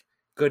 Shrek,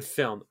 good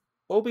film.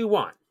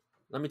 Obi-Wan,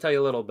 let me tell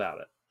you a little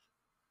about it.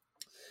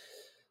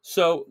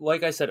 So,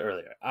 like I said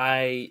earlier,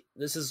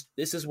 this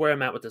is where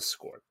I'm at with this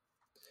score.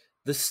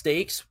 The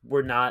stakes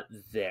were not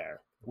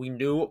there. We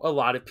knew a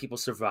lot of people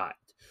survived.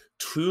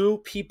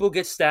 2 people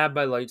get stabbed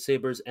by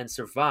lightsabers and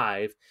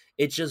survive.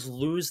 It just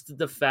loses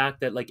the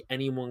fact that like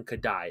anyone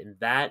could die, and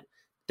that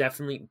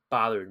definitely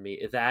bothered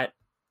me. That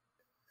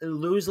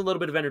lose a little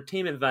bit of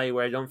entertainment value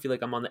where I don't feel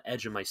like I'm on the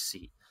edge of my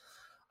seat.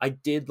 I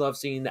did love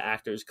seeing the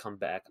actors come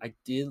back. I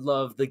did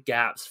love the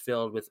gaps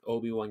filled with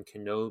Obi-Wan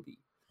Kenobi.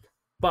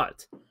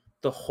 But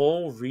the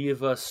whole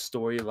Reva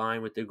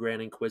storyline with the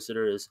Grand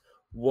Inquisitors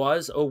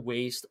was a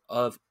waste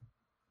of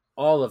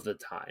all of the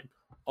time.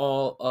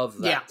 All of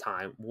that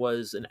time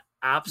was an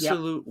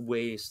absolute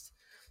waste.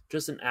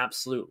 Just an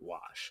absolute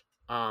wash.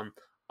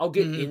 I'll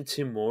get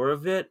into more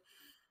of it.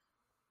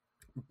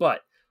 But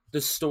the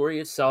story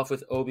itself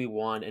with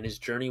Obi-Wan and his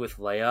journey with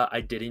Leia,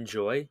 I did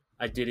enjoy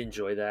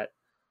that.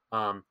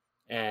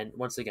 And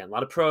once again, a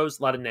lot of pros,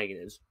 a lot of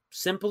negatives.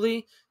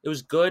 Simply, it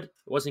was good. It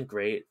wasn't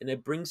great. And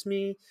it brings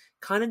me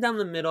kind of down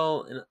the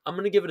middle, and I'm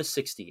going to give it a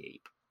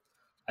 68.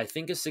 I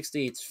think a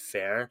 68 is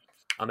fair.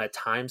 At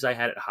times I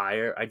had it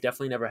higher. I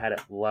definitely never had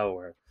it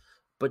lower.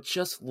 But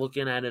just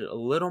looking at it a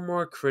little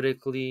more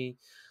critically,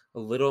 a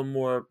little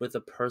more with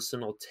a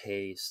personal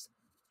taste,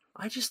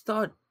 I just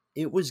thought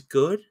it was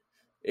good.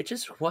 It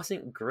just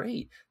wasn't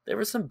great. There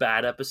were some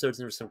bad episodes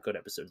and there were some good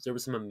episodes. There were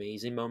some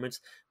amazing moments.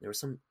 There were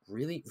some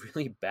really,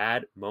 really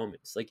bad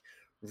moments. Like,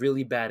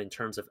 really bad in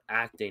terms of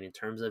acting, in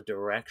terms of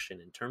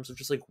direction, in terms of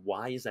just, like,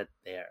 why is that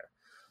there?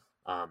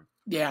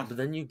 But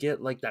then you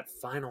get, like, that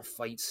final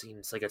fight scene.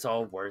 It's like, it's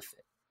all worth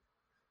it.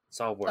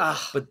 It's all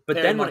worth it. But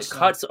then when it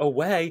cuts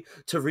away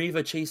to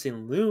Reva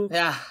chasing Luke,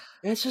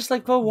 it's just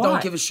like, well, why?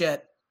 Don't give a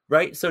shit.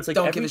 Right? So it's like,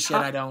 don't give a shit,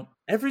 I don't.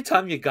 Every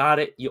time you got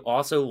it, you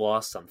also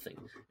lost something.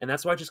 And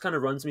that's why it just kind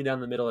of runs me down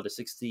the middle at a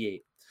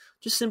 68.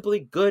 just simply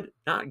good,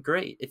 not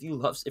great. If you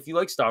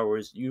like Star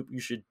Wars, you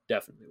should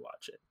definitely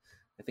watch it.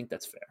 I think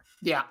that's fair.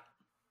 Yeah.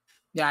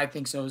 Yeah, I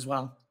think so as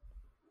well.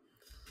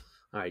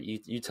 All right,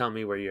 you tell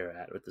me where you're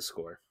at with the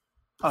score.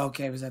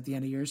 Okay, was that the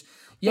end of yours?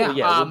 Yeah,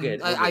 we'll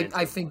get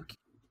I think,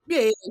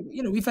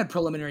 we've had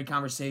preliminary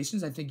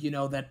conversations. I think you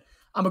know that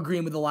I'm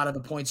agreeing with a lot of the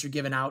points you're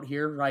giving out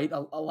here, right?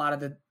 A lot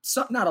of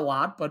not a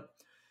lot, but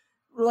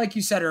like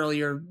you said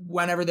earlier,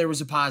 whenever there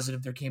was a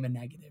positive, there came a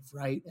negative,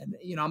 right? And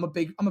I'm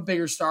a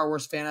bigger Star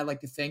Wars fan, I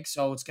like to think,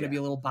 so it's going to be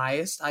a little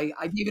biased. I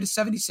gave it a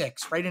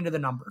 76, right into the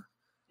number.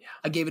 Yeah,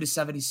 I gave it a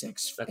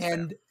 76, That's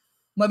and fair.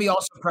 let me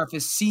also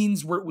preface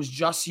scenes where it was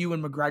just you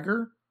and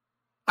McGregor.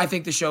 I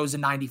think the show is a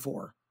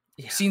 94.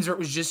 Yeah. Scenes where it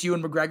was just you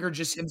and McGregor,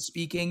 just him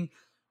speaking,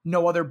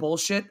 no other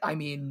bullshit. I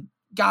mean,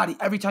 God,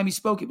 every time he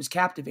spoke, it was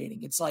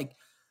captivating. It's like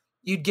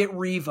you'd get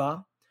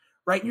Reva,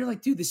 right? And you're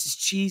like, dude, this is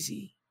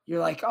cheesy.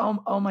 You're like,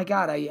 oh my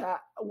God,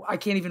 I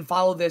can't even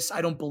follow this.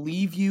 I don't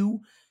believe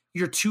you.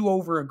 You're too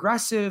over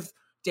aggressive.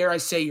 Dare I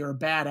say you're a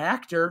bad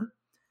actor.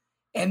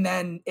 And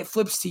then it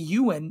flips to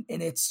Ewan,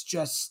 and it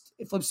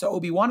flips to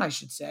Obi-Wan, I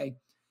should say.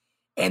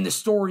 And the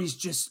story's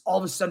just all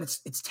of a sudden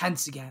it's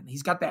tense again.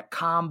 He's got that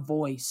calm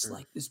voice,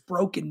 like this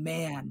broken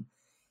man.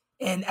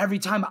 And every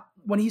time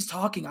when he's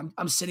talking,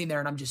 I'm sitting there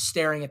and I'm just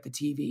staring at the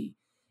TV.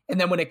 And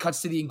then when it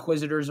cuts to the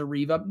Inquisitors or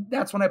Reva,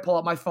 that's when I pull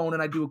out my phone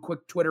and I do a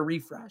quick Twitter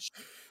refresh.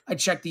 I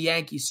check the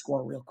Yankees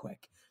score real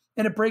quick.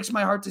 And it breaks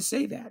my heart to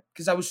say that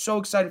because I was so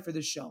excited for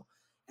this show.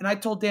 And I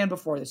told Dan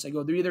before this, I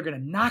go, they're either going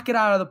to knock it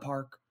out of the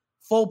park,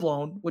 full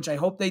blown, which I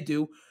hope they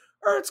do,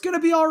 or it's going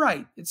to be all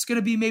right. It's going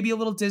to be maybe a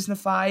little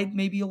Disney-fied,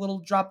 maybe a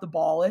little drop the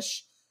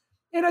ball-ish.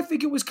 And I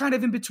think it was kind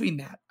of in between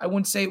that. I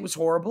wouldn't say it was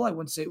horrible. I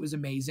wouldn't say it was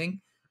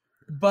amazing.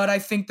 But I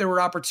think there were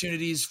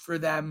opportunities for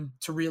them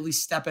to really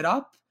step it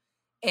up.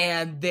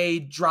 And they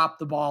dropped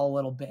the ball a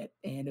little bit.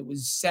 And it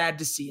was sad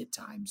to see at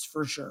times,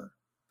 for sure.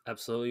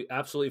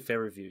 Absolutely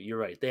fair review. You're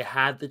right. They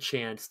had the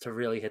chance to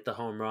really hit the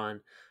home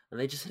run, and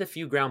they just hit a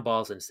few ground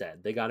balls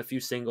instead. They got a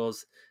few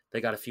singles. They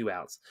got a few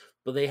outs.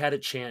 But they had a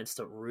chance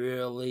to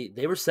really –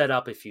 they were set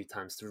up a few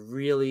times to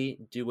really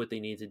do what they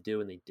needed to do,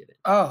 and they didn't.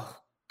 Oh,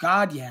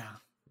 God, yeah.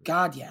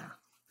 God, yeah.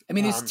 I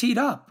mean, it's teed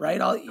up, right?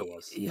 It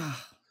was. Yeah.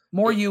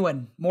 More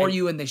Ewan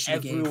they should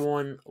have gave.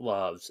 Everyone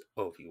loves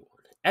Obi-Wan.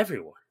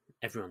 Everyone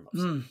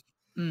loves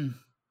him.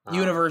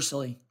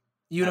 Universally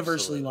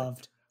absolutely.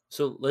 Loved.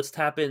 So let's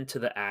tap into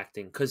the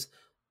acting, because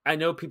I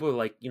know people are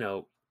like,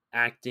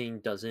 acting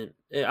doesn't,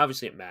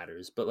 obviously it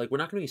matters, but like we're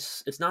not going to be,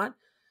 it's not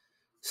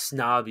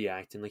snobby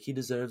acting. Like he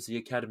deserves the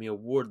Academy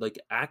Award. Like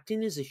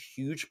acting is a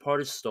huge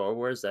part of Star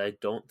Wars that I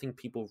don't think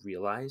people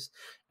realize.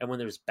 And when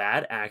there's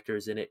bad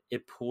actors in it,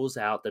 it pulls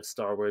out that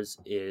Star Wars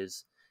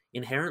is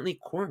inherently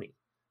corny.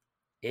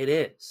 It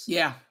is.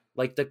 Yeah.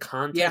 Like the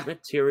content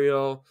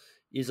material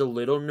is a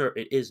little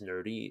it is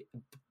nerdy,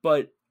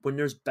 but when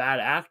there's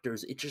bad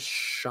actors, it just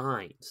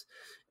shines.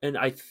 And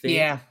I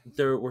think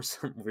there were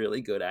some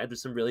really good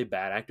actors, some really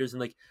bad actors,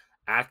 and like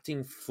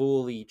acting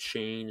fully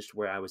changed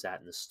where I was at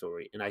in the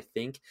story. And I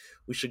think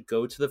we should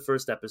go to the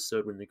first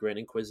episode when the Grand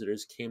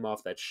Inquisitors came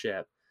off that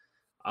ship.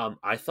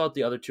 I thought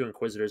the other two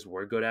Inquisitors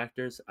were good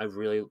actors.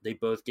 They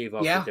both gave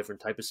off a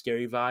different type of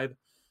scary vibe.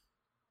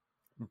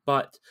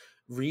 But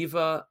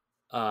Reva,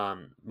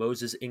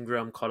 Moses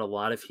Ingram caught a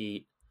lot of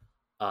heat.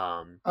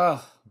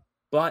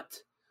 But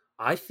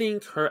I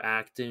think her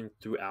acting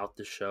throughout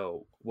the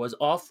show was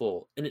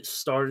awful, and it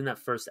started in that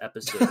first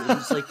episode.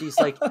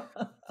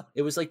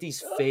 It was like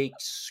these fake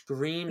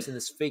screams and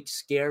this fake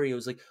scary. It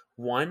was like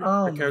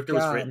her character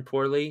was written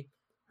poorly,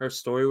 her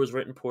story was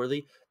written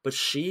poorly, but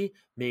she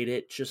made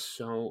it just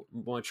so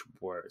much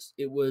worse.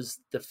 It was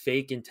the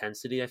fake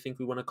intensity, I think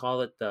we want to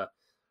call it.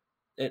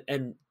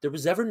 And there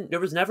was never a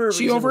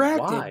reason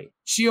why.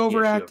 She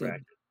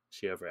overacted.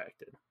 She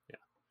overacted. Yeah,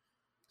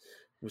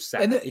 it was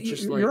sad. And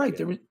you're right.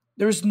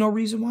 There was no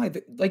reason why.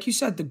 Like you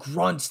said, the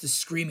grunts, the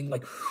screaming,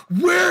 like,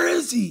 where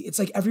is he? It's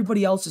like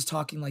everybody else is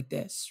talking like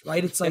this,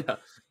 right? It's like,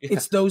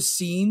 it's those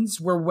scenes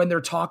where when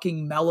they're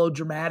talking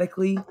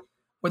melodramatically,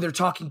 when they're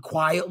talking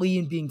quietly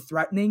and being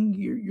threatening,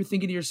 you're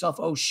thinking to yourself,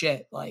 oh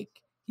shit, like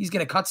he's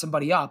going to cut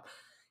somebody up.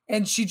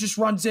 And she just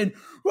runs in,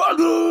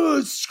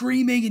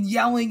 screaming and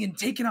yelling and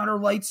taking out her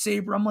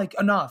lightsaber. I'm like,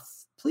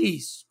 enough,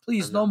 please,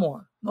 no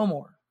more.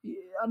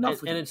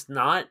 Enough. And it's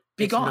not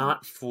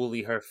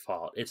fully her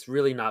fault. It's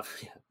really not.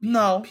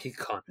 No. Be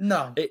gone.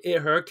 No.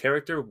 Her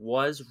character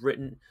was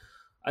written.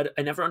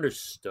 I never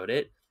understood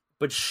it,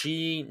 but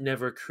she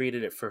never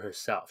created it for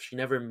herself. She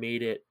never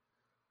made it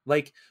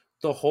like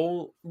the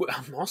whole.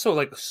 I'm also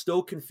like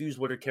still confused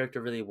what her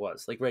character really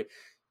was. Like, right.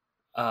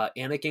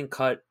 Anakin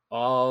cut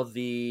all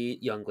the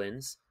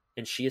younglings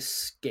and she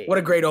escaped. What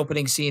a great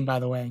opening scene, by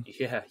the way.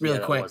 Yeah. Really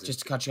quick, just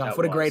to cut you off.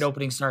 What a great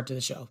opening start to the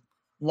show.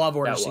 Love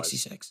Order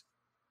 66.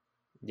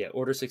 Yeah,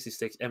 Order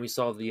 66, and we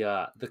saw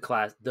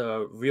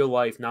the real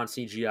life non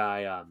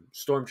CGI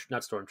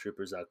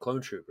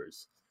clone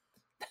troopers.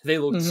 They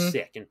looked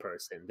sick in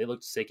person. They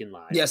looked sick in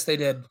live. Yes, they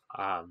did.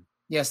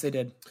 Yes, they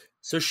did.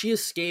 So she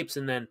escapes,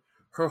 and then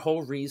her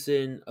whole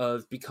reason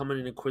of becoming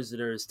an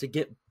Inquisitor is to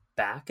get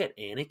back at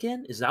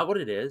Anakin? Is that what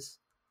it is?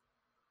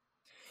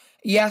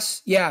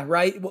 Yes, yeah,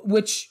 right.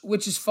 Which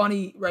is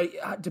funny, right?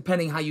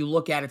 Depending how you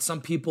look at it, some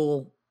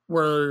people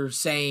were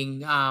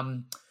saying,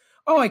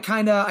 "Oh, I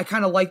kind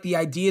of like the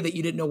idea that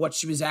you didn't know what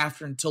she was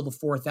after until the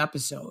fourth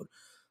episode."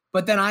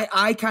 But then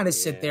I kind of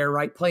sit there,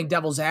 right, playing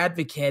devil's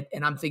advocate,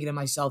 and I'm thinking to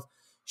myself,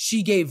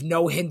 she gave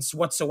no hints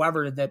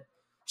whatsoever that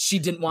she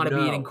didn't want to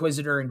be an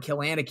Inquisitor and kill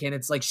Anakin.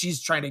 It's like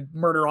she's trying to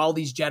murder all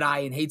these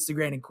Jedi and hates the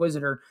Grand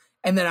Inquisitor,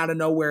 and then out of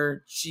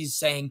nowhere, she's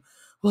saying,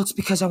 well, it's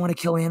because I want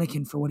to kill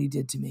Anakin for what he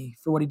did to me,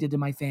 for what he did to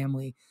my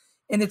family.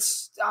 And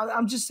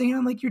I'm just saying,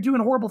 I'm like, you're doing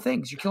horrible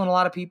things. You're killing a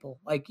lot of people.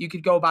 Like, you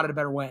could go about it a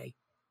better way.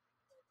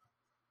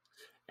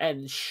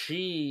 And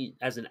she,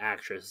 as an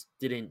actress,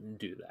 didn't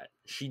do that.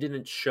 She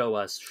didn't show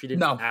us. She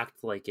didn't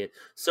act like it.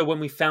 So when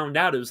we found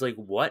out, it was like,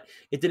 what?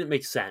 It didn't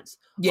make sense.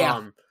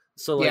 Yeah.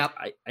 So,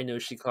 like, I know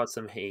she caught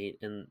some hate,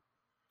 and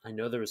I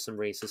know there was some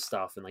racist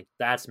stuff, and like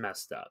that's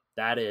messed up.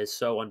 That is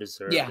so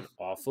undeserved and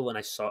awful. And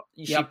I saw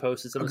she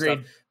posted some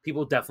stuff.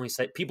 People definitely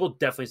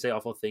say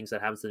awful things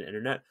that happens on the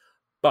internet.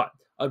 But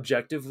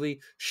objectively,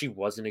 she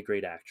wasn't a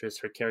great actress.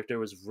 Her character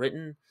was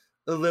written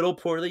a little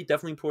poorly,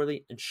 definitely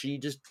poorly, and she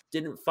just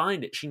didn't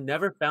find it. She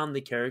never found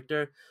the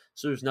character,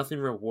 so there's nothing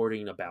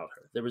rewarding about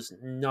her. There was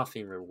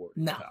nothing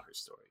rewarding about her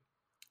story.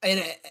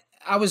 And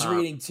I was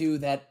reading too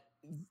that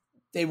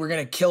they were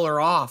going to kill her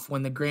off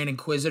when the Grand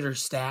Inquisitor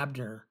stabbed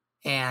her.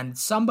 And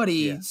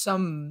somebody,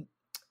 some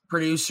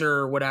producer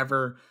or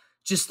whatever,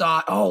 just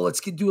thought, oh, let's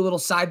do a little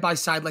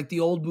side-by-side like the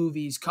old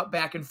movies, cut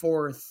back and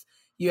forth.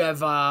 You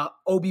have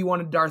Obi-Wan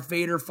and Darth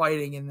Vader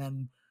fighting, and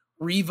then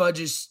Reva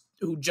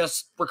who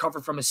just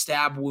recovered from a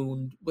stab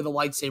wound with a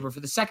lightsaber for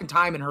the second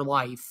time in her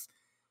life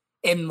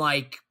in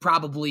like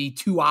probably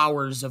 2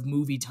 hours of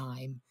movie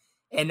time.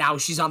 And now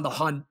she's on the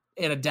hunt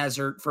in a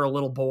desert for a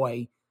little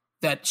boy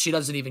that she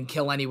doesn't even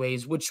kill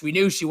anyways, which we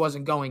knew she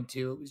wasn't going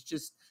to. It was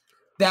just...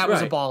 That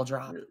was a ball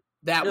drop.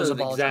 That was a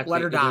ball drop.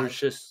 Let her die.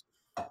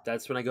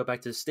 That's when I go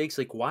back to the stakes.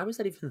 Like, why was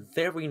that even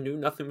there? We knew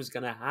nothing was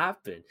going to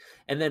happen.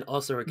 And then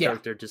also her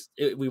character,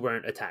 we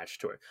weren't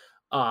attached to her.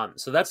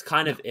 So that's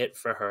kind of it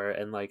for her.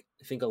 And like,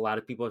 I think a lot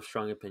of people have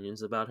strong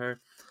opinions about her.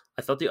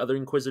 I thought the other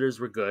Inquisitors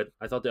were good.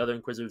 I thought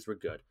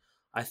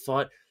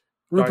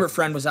Rupert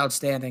Friend was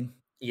outstanding.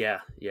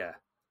 Yeah.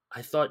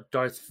 I thought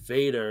Darth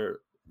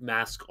Vader,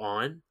 mask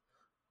on,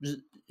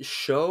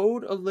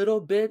 showed a little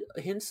bit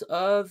hints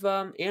of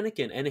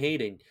Anakin and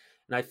Hayden,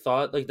 and I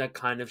thought like that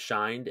kind of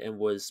shined and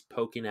was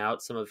poking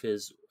out some of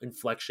his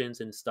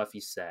inflections and stuff he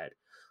said,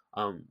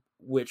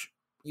 which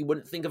you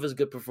wouldn't think of as a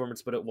good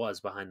performance, but it was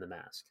behind the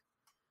mask.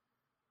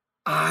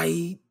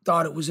 I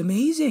thought it was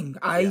amazing.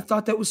 I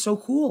thought that was so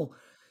cool.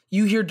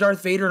 You hear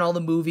Darth Vader in all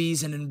the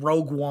movies and in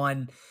Rogue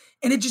One,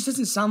 and it just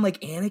doesn't sound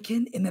like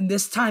Anakin. And then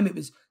this time it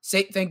was,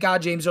 thank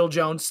God James Earl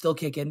Jones still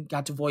kicking,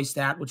 got to voice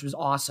that, which was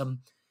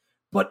awesome.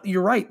 But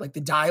you're right, like the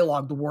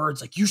dialogue, the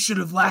words, like, you should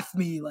have left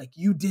me, like,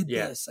 you did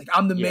this, like,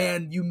 I'm the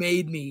man, you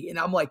made me. And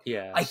I'm like,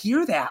 I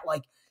hear that,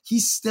 like,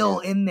 he's still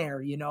in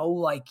there, you know,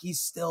 like, he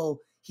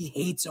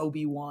hates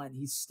Obi-Wan,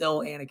 he's still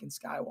Anakin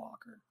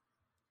Skywalker.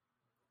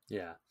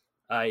 Yeah,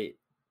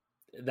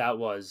 that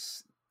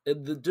was,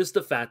 just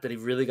the fact that he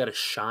really got to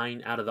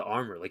shine out of the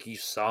armor, like, you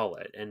saw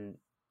it, and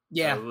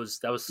that was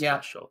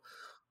special.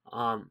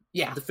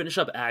 To finish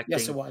up acting,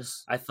 yes, it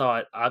was. I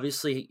thought,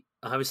 obviously,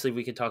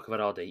 we can talk about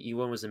it all day.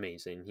 Ewan was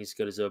amazing. He's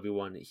good as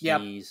Obi-Wan.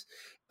 He's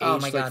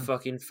aged like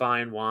fucking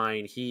fine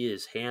wine. He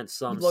is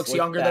handsome. He looks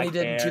younger than he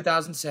did in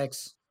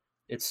 2006.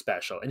 It's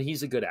special, and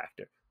he's a good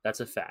actor.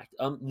 That's a fact.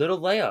 Little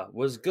Leia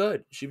was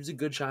good. She was a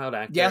good child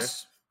actor.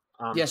 Yes,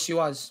 yes, she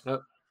was.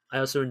 I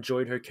also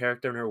enjoyed her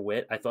character and her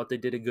wit. I thought they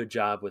did a good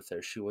job with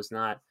her. She was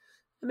not,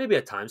 maybe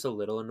at times, a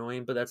little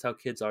annoying, but that's how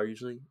kids are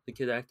usually, the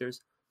kid actors.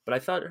 But I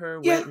thought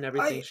her wit and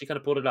everything, she kind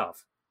of pulled it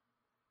off.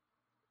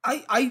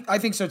 I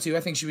think so too.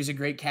 I think she was a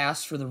great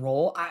cast for the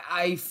role.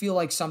 I feel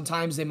like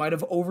sometimes they might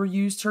have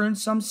overused her in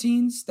some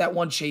scenes. That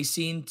one chase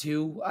scene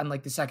too, on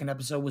like the second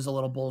episode, was a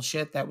little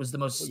bullshit. That was the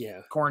most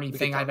corny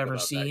thing I've ever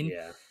seen.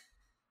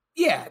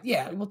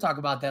 Yeah. We'll talk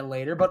about that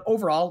later. But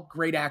overall,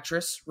 great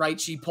actress, right?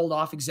 She pulled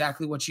off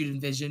exactly what you'd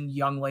envision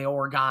young Leia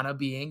Organa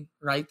being,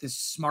 right? This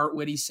smart,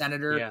 witty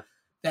senator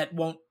that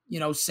won't,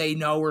 say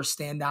no or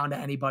stand down to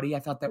anybody. I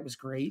thought that was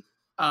great.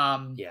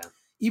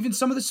 Even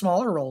some of the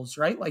smaller roles,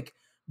 right? Like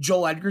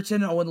Joel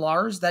Edgerton, Owen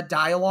Lars, that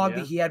dialogue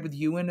that he had with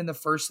Ewan in the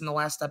first and the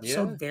last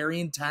episode,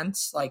 very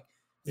intense, like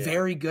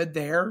very good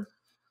there.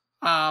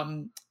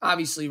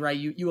 Obviously, right,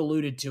 you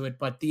alluded to it,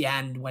 but the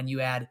end when you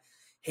had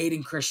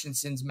Hayden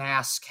Christensen's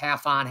mask,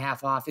 half on,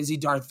 half off. Is he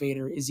Darth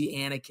Vader? Is he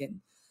Anakin?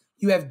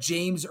 You have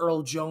James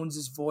Earl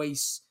Jones's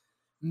voice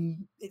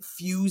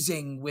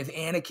fusing with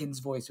Anakin's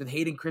voice, with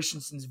Hayden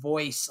Christensen's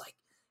voice, like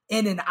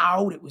in and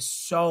out. It was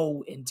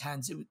so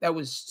intense. That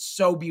was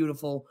so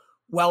beautiful.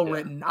 Well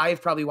written.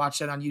 I've probably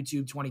watched that on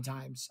YouTube 20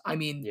 times. I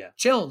mean,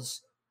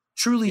 chills,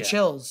 truly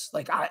chills.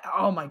 Like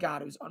oh my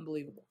God, it was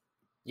unbelievable.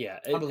 Yeah,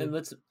 and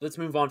let's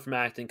move on from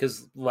acting,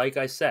 because, like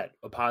I said,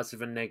 a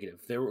positive and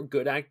negative. There were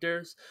good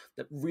actors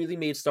that really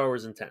made Star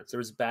Wars intense. There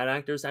was bad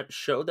actors that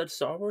showed that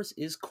Star Wars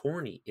is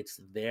corny. It's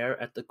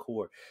there at the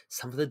core.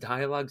 Some of the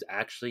dialogue's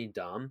actually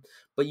dumb,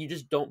 but you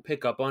just don't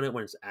pick up on it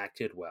when it's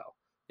acted well.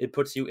 It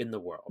puts you in the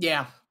world.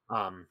 Yeah,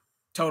 Um,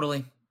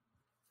 totally.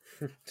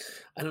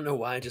 I don't know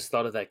why I just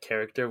thought of that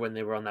character when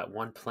they were on that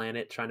one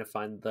planet trying to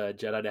find the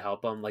Jedi to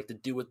help them, like the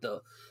dude with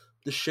the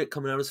shit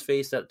coming out of his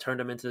face that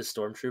turned him into the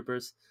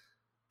stormtroopers.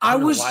 I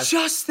was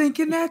just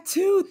thinking that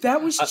too.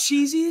 That was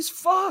cheesy as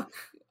fuck.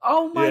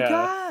 Oh my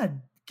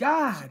god.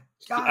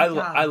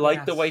 I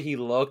like the way he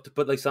looked,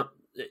 but like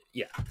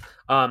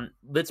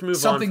let's move on.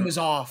 Something was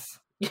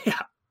off.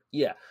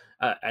 Yeah.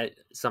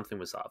 Something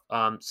was off.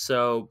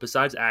 So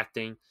besides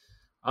acting,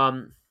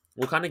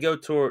 we'll kind of go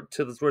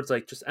towards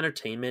like just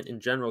entertainment in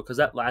general, because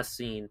that last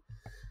scene,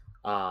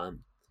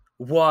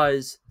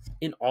 was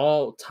an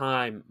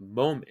all-time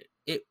moment.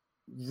 It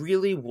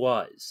really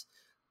was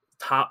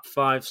top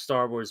 5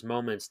 Star Wars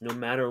moments, no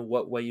matter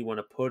what way you want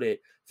to put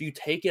it. If you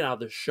take it out of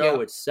the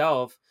show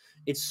itself,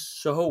 it's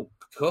so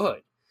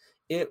good.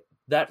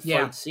 That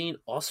fight scene,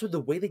 also the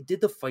way they did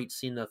the fight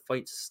scene, the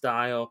fight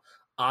style.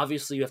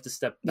 Obviously, you have to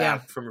step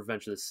back from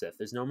Revenge of the Sith.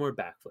 There's no more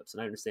backflips,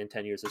 and I understand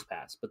 10 years has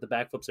passed, but the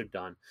backflips are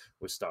done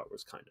with Star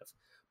Wars, kind of.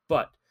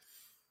 But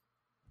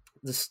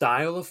the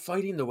style of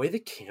fighting, the way the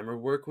camera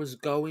work was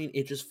going,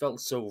 it just felt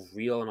so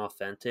real and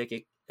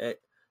authentic.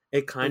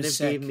 It kind of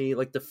gave me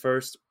like the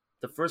first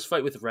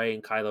fight with Rey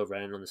and Kylo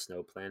Ren on the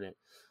snow planet.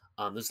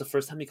 This was the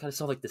first time you kind of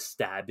saw like the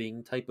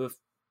stabbing type of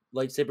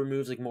lightsaber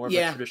moves, like more of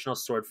a traditional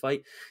sword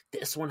fight.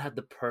 This one had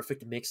the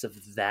perfect mix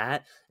of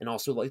that and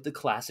also like the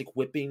classic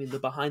whipping and the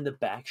behind the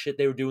back shit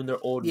they were doing, their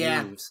old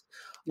moves.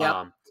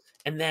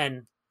 And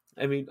then,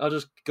 I mean, I'll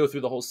just go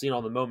through the whole scene,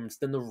 all the moments.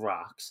 Then the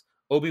rocks,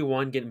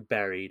 Obi-Wan getting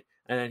buried,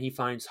 and then he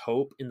finds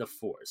hope in the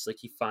Force. Like,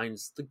 he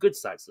finds the good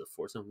sides of the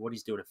Force and what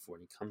he's doing it for.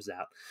 And he comes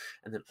out,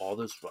 and then all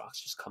those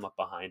rocks just come up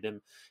behind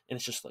him. And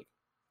it's just like,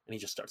 and he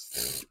just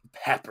starts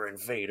peppering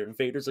Vader. And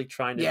Vader's like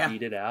trying to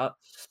beat it out.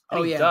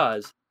 And he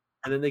does.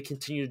 And then they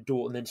continue to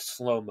duel, and then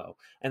slow-mo.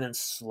 And then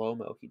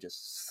slow-mo, he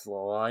just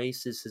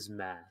slices his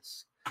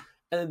mask.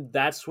 And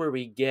that's where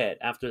we get,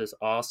 after this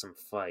awesome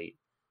fight,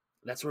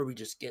 that's where we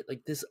just get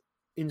like this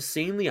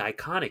insanely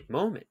iconic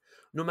moment.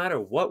 No matter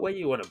what way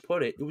you want to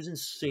put it, it was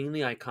insanely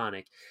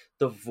iconic.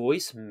 The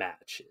voice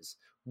matches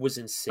was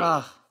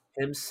insane.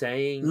 Him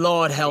saying,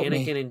 Lord help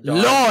Anakin me. And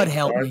Darth, Lord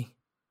help me.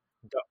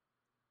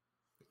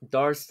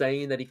 Darth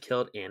saying that he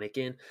killed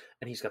Anakin,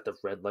 and he's got the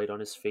red light on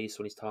his face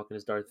when he's talking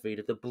as Darth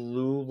Vader, the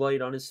blue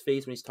light on his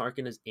face when he's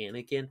talking as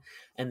Anakin,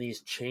 and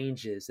these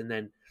changes, and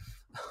then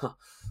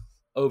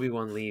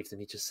Obi-Wan leaves, and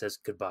he just says,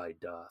 "Goodbye,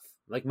 Darth."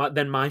 Like,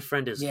 my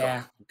friend is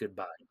gone.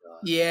 Goodbye, Darth.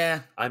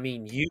 Yeah. I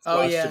mean, you've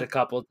watched it a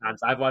couple of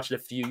times. I've watched it a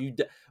few.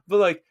 But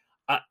like,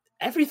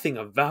 everything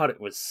about it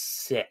was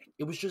sick.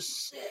 It was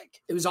just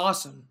sick. It was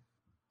awesome.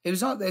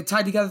 It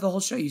tied together the whole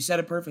show. You said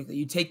it perfectly.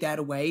 You take that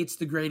away, it's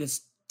the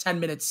greatest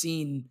 10-minute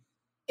scene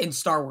in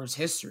Star Wars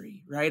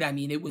history, right? I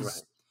mean, it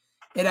was,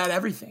 it had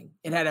everything.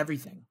 It had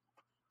everything.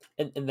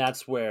 And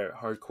that's where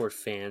hardcore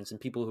fans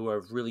and people who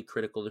are really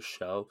critical of the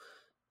show,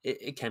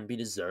 it can be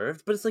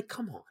deserved, but it's like,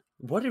 come on,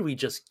 what did we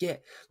just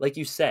get? Like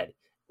you said,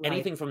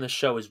 anything from the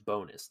show is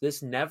bonus.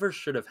 This never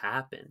should have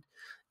happened.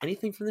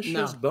 Anything from the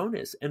show is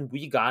bonus. And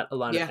we got a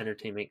lot of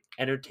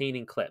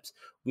entertaining clips.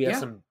 We have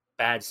some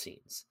bad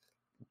scenes,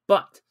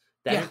 but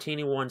the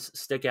entertaining ones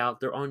stick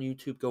out. They're on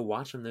YouTube. Go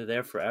watch them. They're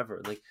there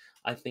forever. Like,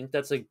 I think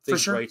that's a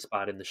big bright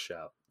spot in the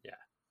show. Yeah.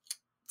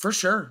 For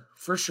sure.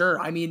 For sure.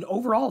 I mean,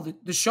 overall,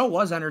 the show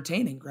was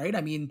entertaining, right?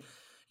 I mean,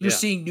 you're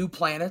seeing new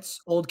planets,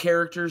 old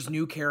characters,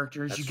 new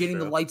characters. You're getting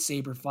the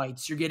lightsaber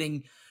fights. You're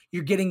getting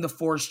the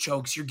force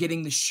chokes. You're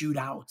getting the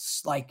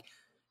shootouts. Like,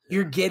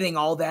 you're getting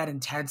all that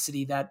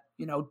intensity that,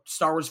 you know,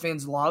 Star Wars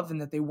fans love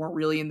and that they weren't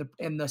really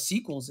in the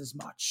sequels as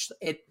much.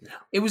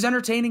 It was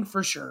entertaining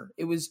for sure.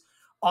 It was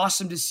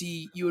awesome to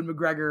see Ewan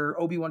McGregor,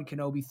 Obi-Wan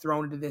Kenobi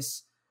thrown into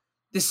this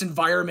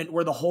environment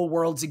where the whole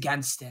world's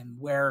against him,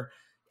 where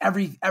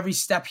every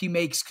step he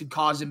makes could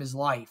cause him his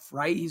life,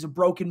 right? He's a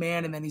broken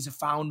man and then he's a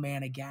found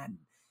man again.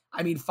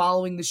 I mean,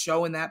 following the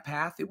show in that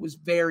path, it was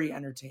very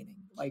entertaining.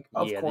 Like,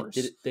 of course,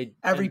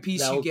 every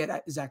piece you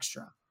get is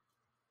extra.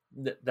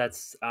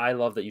 I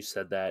love that you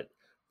said that.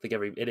 Like,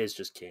 it is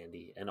just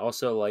candy. And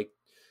also, like,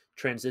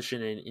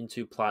 transitioning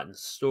into plot and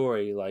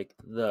story, like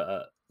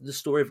the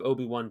story of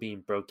Obi-Wan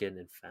being broken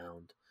and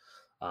found,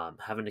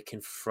 having to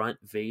confront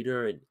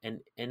Vader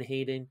and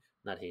Anakin,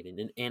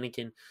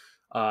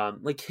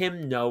 like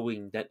him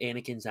knowing that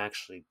Anakin's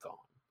actually gone.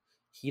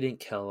 He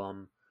didn't kill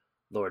him.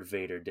 Lord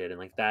Vader did. And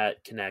like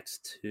that connects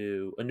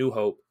to A New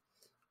Hope,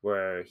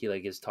 where he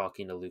like is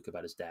talking to Luke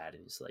about his dad,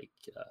 and he's like,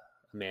 a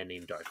man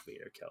named Darth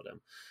Vader killed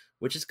him,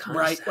 which is kind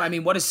of sad. I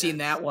mean, what a scene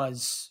that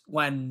was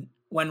when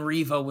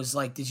Reva was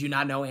like, "Did you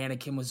not know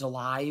Anakin was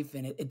alive?"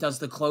 And it does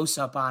the close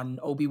up on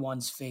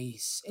Obi-Wan's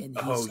face, and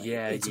he's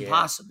it's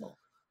impossible.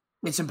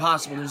 It's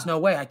impossible. There's no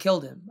way. I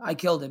killed him.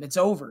 It's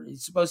over.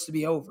 It's supposed to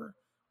be over.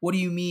 What do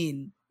you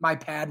mean, my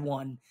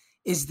Padawan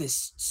is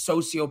this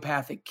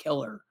sociopathic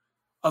killer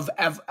of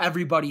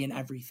everybody and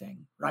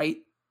everything, right?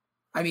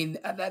 I mean,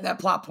 that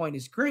plot point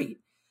is great.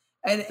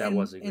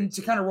 And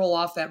to kind of roll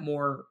off that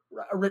more,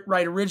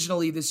 right,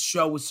 originally this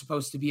show was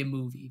supposed to be a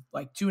movie,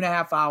 like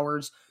 2.5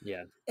 hours.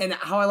 Yeah. And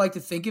how I like to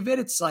think of it,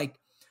 it's like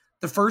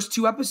the first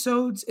 2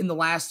 episodes and the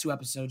last 2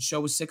 episodes.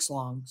 Show was 6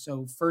 long.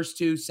 So first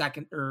 2,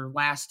 second or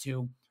last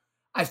 2,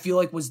 I feel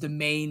like was the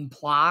main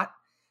plot.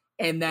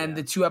 And then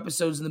the 2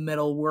 episodes in the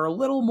middle were a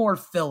little more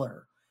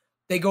filler.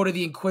 They go to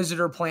the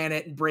Inquisitor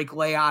planet and break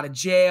Leia out of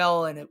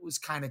jail. And it was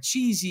kind of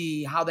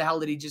cheesy. How the hell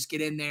did he just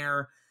get in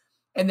there?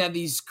 And then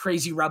these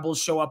crazy rebels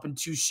show up in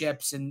 2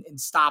 ships and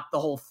stop the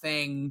whole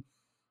thing.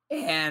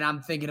 And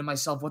I'm thinking to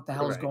myself, what the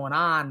hell is going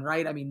on,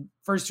 right? I mean,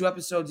 first 2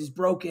 episodes, he's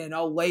broken.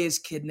 Oh, Leia's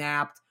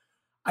kidnapped.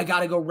 I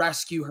got to go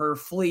rescue her.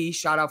 Flea,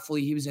 shout out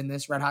Flea. He was in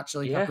this. Red Hot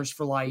Chili Peppers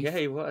for life. Yeah,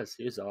 he was.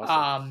 He was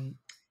awesome.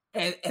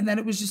 And then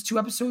it was just 2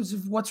 episodes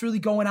of what's really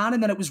going on.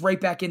 And then it was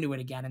right back into it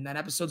again. And then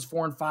episodes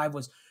 4 and 5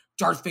 was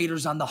Darth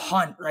Vader's on the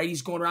hunt, right?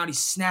 He's going around. He's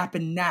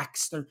snapping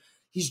necks.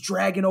 He's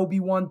dragging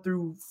Obi-Wan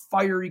through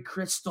fiery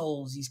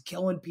crystals. He's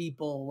killing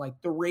people.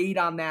 Like the raid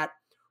on that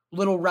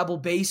little rebel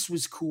base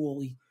was cool.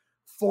 He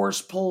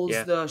force pulls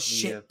the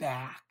ship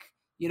back,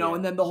 you know,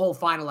 and then the whole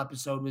final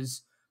episode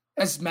was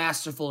as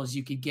masterful as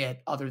you could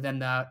get other than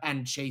the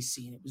end chase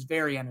scene. It was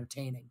very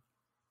entertaining.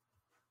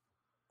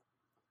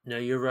 No,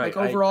 you're right.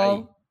 Like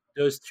overall,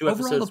 those 2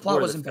 episodes the plot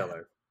were wasn't the filler.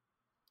 bad.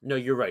 No,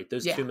 you're right.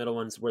 Those 2 middle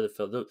ones were the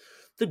filler.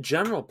 The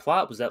general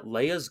plot was that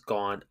Leia's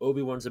gone.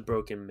 Obi-Wan's a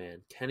broken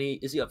man.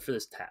 Is he up for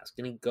this task?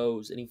 And he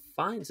goes and he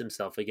finds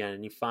himself again,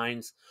 and he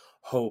finds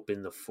hope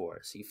in the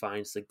Force. He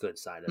finds the good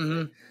side of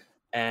it.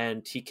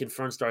 And he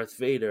confronts Darth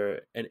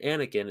Vader and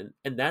Anakin,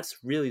 and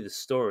that's really the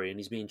story. And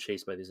he's being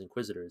chased by these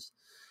Inquisitors.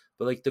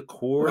 But like the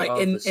core of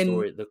the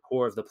story, the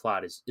core of the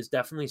plot is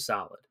definitely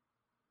solid.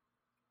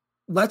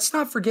 Let's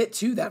not forget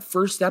too that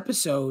first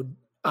episode.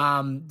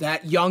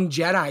 That young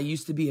Jedi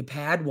used to be a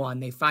Padawan.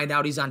 They find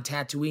out he's on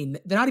Tatooine.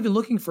 They're not even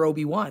looking for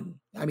Obi-Wan.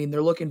 I mean,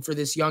 they're looking for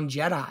this young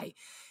Jedi.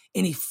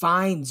 And he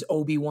finds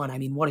Obi-Wan. I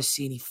mean, what a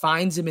scene. He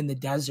finds him in the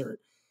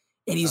desert.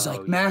 And he's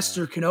like,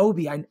 Master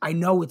Kenobi, I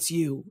know it's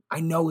you. I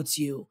know it's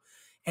you.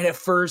 And at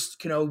first,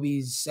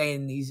 Kenobi's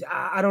saying,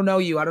 I don't know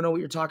you. I don't know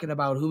what you're talking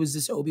about. Who is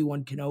this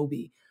Obi-Wan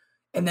Kenobi?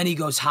 And then he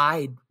goes,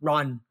 hide,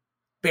 run,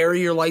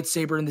 bury your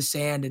lightsaber in the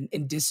sand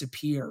and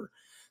disappear.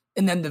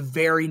 And then the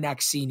very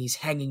next scene, he's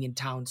hanging in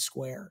town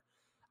square.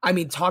 I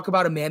mean, talk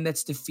about a man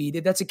that's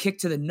defeated. That's a kick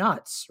to the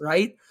nuts,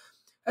 right?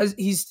 As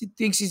he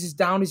thinks he's as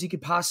down as he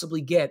could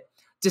possibly get,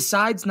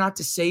 decides not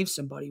to save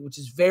somebody, which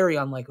is very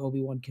unlike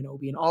Obi-Wan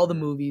Kenobi in all the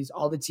movies,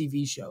 all the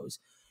TV shows.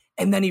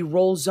 And then he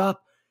rolls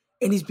up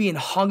and he's being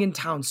hung in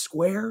town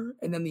square.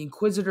 And then the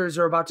Inquisitors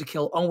are about to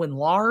kill Owen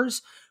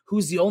Lars,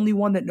 who's the only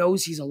one that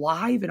knows he's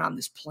alive and on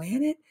this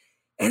planet.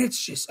 And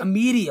it's just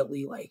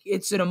immediately like,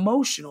 it's an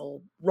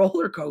emotional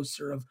roller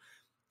coaster of,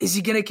 is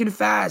he going to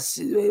confess?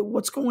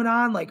 What's going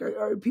on? Like,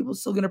 are people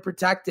still going to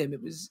protect him?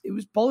 It was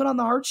pulling on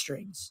the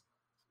heartstrings.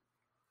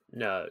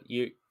 No,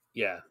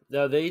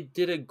 they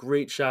did a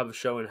great job of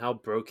showing how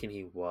broken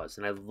he was.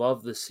 And I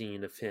love the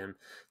scene of him.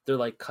 They're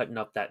like cutting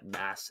up that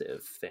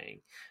massive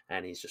thing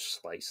and he's just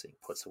slicing,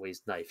 puts away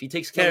his knife. He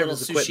takes care of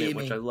his equipment,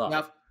 which I love.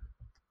 Yep.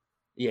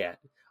 Yeah.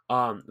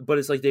 But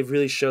it's like they've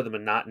really showed the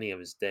monotony of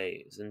his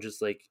days and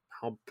just like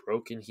how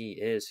broken he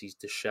is. He's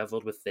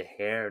disheveled with the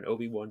hair, and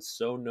Obi-Wan's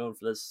so known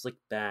for the slick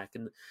back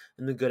and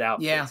the good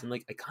outfits. Yeah. And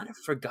like I kind of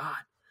forgot.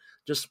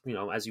 Just, you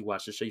know, as you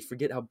watch the show, you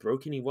forget how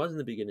broken he was in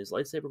the beginning. His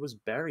lightsaber was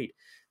buried.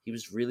 He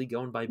was really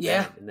going by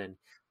bad. And then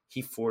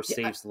he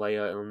saves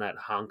Leia on that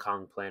Hong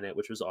Kong planet,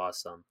 which was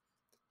awesome.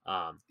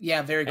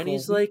 Very cool. And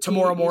he's like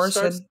Tamora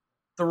Morrison,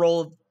 the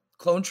role of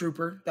Clone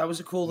Trooper. That was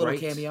a cool little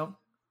cameo.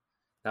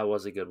 That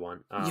was a good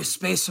one. You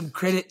spare some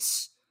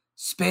credits.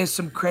 Spare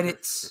some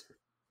credits.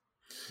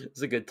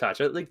 It's a good touch.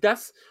 Like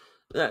that's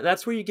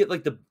where you get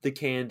like the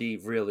candy.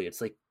 Really,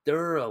 it's like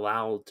they're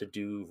allowed to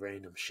do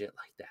random shit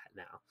like that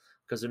now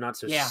because they're not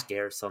so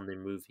scarce on their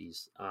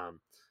movies.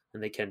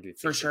 And they can do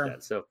things like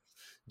that. So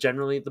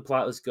generally, the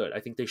plot was good. I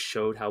think they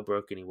showed how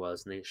broken he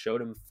was, and they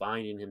showed him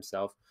finding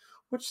himself,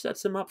 which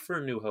sets him up for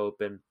A New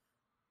Hope and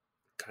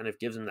kind of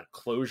gives him that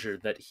closure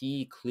that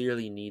he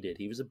clearly needed.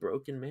 He was a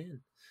broken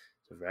man.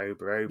 He's a very,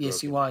 very broken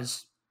Yes, he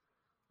was.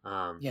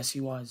 Man. Yes,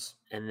 he was.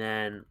 And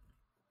then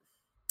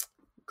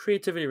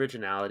creativity,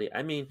 originality.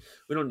 I mean,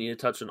 we don't need to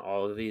touch on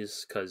all of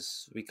these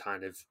because we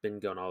kind of been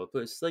going all over the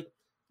place. Like,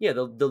 yeah,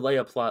 the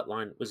Leia plot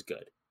line was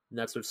good, and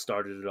that's what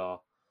started it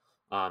all.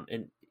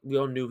 And we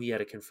all knew he had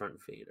to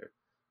confront Vader.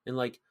 And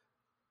like,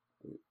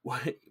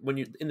 when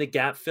you in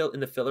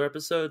the filler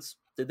episodes,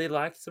 did they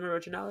lack some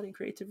originality and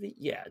creativity?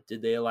 Yeah.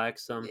 Did they lack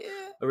some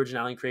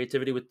originality and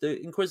creativity with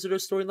the Inquisitor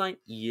storyline?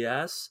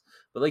 Yes.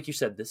 But like you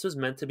said, this was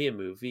meant to be a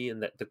movie,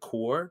 and that the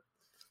core,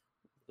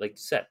 like you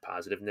said,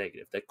 positive,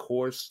 negative, that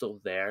core is still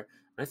there.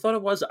 And I thought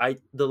it was.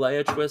 The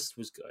Leia twist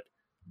was good.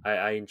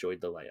 I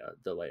enjoyed the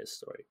Leia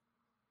story.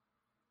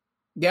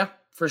 Yeah,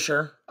 for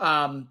sure.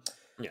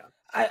 Yeah.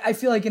 I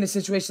feel like in a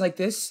situation like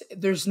this,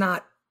 there's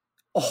not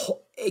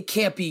it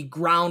can't be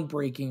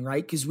groundbreaking,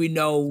 right? Because we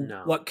know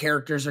what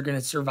characters are going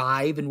to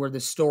survive and where the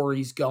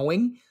story's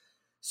going.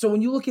 So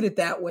when you look at it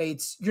that way,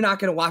 you're not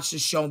going to watch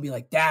this show and be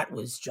like, that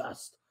was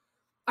just,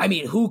 I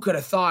mean, who could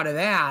have thought of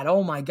that?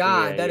 Oh my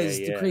God, that is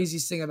the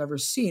craziest thing I've ever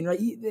seen, right?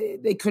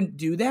 They couldn't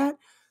do that.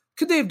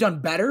 Could they have done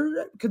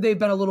better? Could they have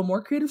been a little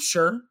more creative?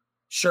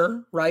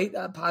 Sure, right?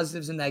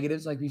 Positives and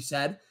negatives, like we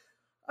said.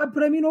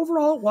 But I mean,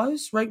 overall it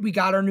was, right? We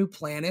got our new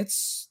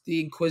planets. The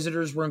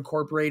Inquisitors were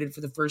incorporated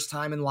for the first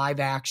time in live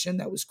action.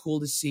 That was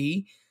cool to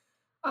see.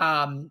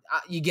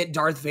 You get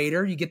Darth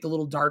Vader. You get the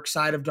little dark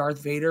side of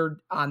Darth Vader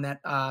on that.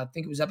 I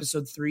think it was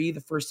episode 3, the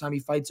first time he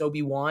fights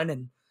Obi-Wan,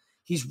 and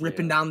he's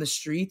ripping down the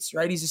streets,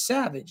 right? He's a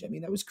savage. I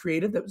mean, that was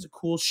creative. That was a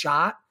cool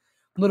shot.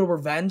 Little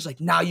revenge,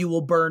 like, now you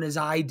will burn as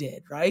I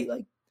did, right?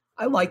 Like,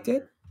 I liked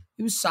it.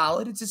 It was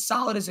solid. It's as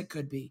solid as it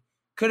could be.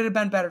 Could it have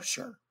been better?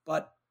 Sure.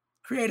 But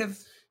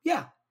creative,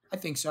 yeah, I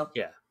think so.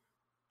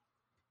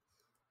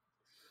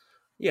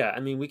 Yeah, I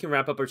mean, we can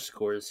wrap up our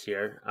scores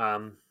here.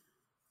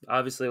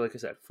 Obviously, like I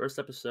said, first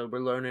episode, we're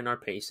learning our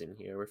pacing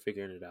here. We're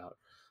figuring it out.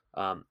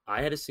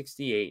 I had a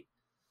 68.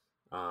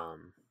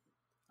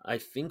 I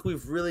think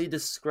we've really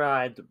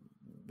described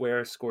where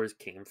our scores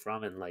came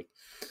from. And, like,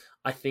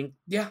 I think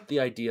the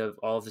idea of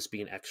all of this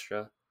being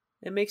extra,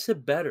 it makes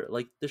it better.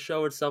 Like, the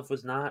show itself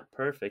was not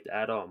perfect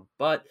at all.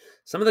 But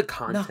some of the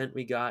content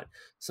we got,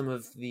 some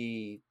of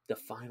the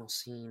final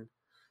scene,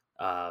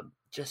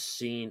 just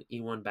seeing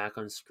Ewan back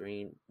on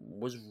screen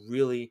was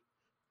really,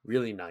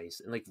 really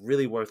nice and, like,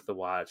 really worth the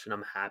watch. And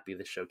I'm happy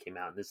the show came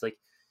out. And it's like,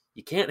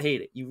 you can't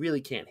hate it. You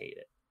really can't hate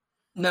it.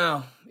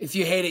 No, if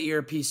you hate it, you're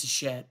a piece of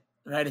shit,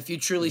 right? If you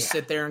truly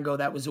sit there and go,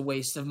 that was a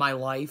waste of my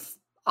life,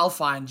 I'll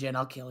find you and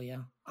I'll kill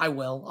you. I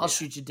will. I'll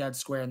shoot you dead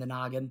square in the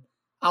noggin.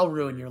 I'll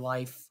ruin your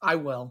life. I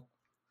will.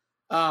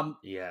 I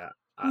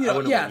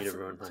wouldn't want you to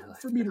ruin my life.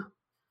 For me to...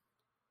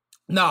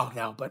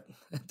 No, but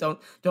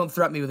don't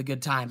threaten me with a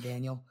good time,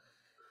 Daniel.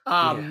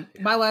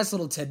 My last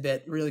little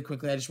tidbit, really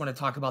quickly, I just want to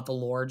talk about the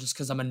lore, just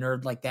because I'm a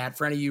nerd like that.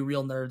 For any of you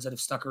real nerds that have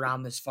stuck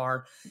around this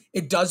far,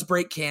 it does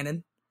break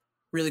canon.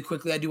 Really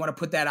quickly, I do want to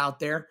put that out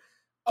there.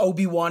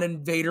 Obi-Wan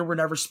and Vader were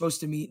never supposed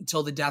to meet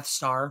until the Death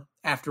Star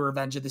after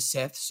Revenge of the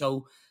Sith,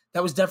 so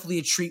that was definitely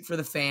a treat for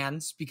the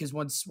fans, because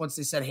once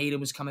they said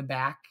Hayden was coming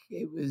back,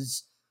 it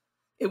was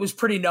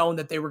pretty known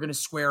that they were going to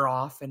square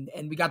off,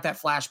 and we got that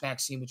flashback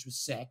scene, which was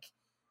sick.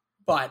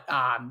 But,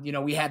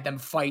 we had them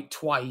fight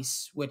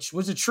twice, which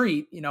was a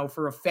treat,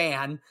 for a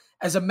fan.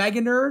 As a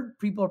mega nerd,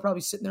 people are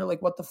probably sitting there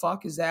like, what the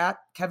fuck is that?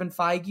 Kevin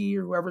Feige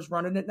or whoever's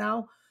running it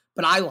now?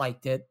 But I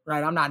liked it,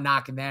 right? I'm not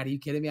knocking that. Are you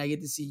kidding me? I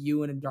get to see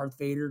Ewan and Darth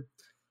Vader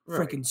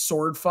freaking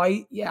sword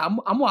fight. Yeah,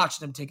 I'm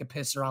watching them take a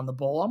piss around the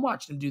bowl. I'm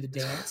watching them do the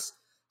dance.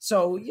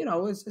 So,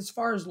 as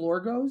far as lore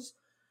goes,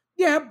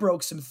 it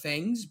broke some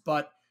things,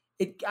 but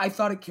I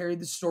thought it carried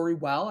the story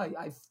well.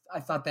 I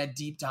thought that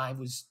deep dive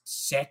was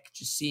sick,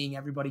 just seeing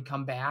everybody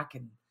come back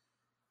and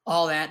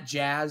all that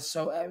jazz.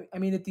 So, I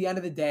mean, at the end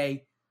of the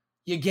day,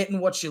 you're getting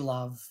what you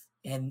love,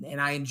 and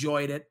I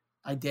enjoyed it.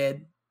 I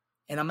did,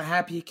 and I'm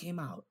happy it came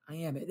out. I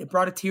am. It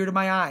brought a tear to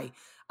my eye.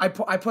 I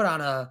put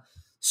on a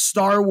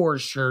Star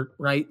Wars shirt,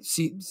 right?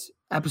 See,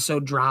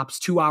 episode drops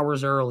 2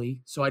 hours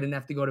early, so I didn't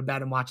have to go to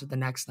bed and watch it the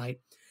next night.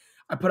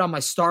 I put on my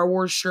Star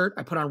Wars shirt.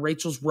 I put on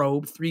Rachel's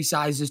robe, 3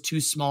 sizes too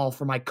small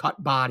for my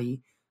cut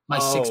body, my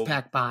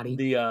 6-pack body.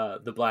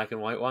 The black and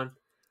white one?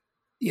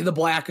 Yeah, the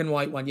black and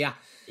white one, yeah.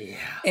 Yeah.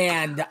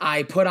 And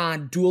I put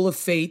on Duel of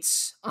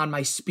Fates on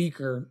my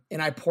speaker,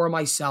 and I pour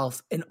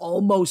myself an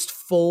almost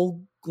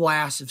full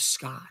glass of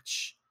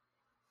scotch.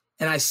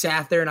 And I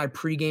sat there and I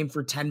pregame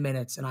for 10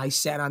 minutes, and I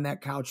sat on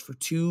that couch for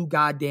 2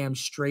 goddamn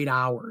straight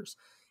hours.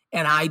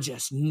 And I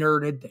just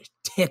nerded the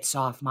tits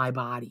off my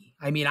body.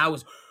 I mean, I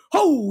was...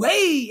 Oh,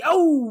 hey,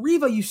 oh,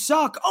 Reva, you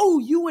suck. Oh,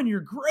 Ewan,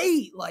 you're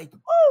great. Like,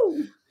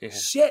 oh,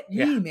 shit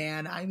me,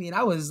 man. I mean,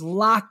 I was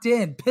locked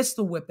in.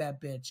 Pistol whip that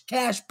bitch.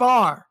 Cash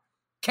bar.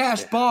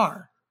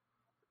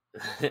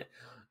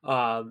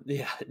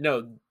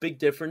 No, big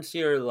difference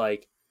here.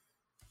 Like,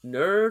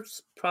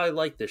 nerds probably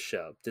like this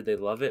show. Did they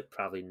love it?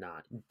 Probably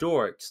not. The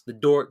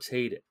dorks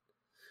hate it.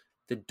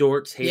 The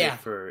dorks hate it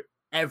for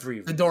every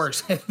reason.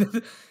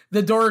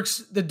 The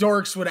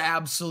dorks would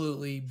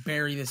absolutely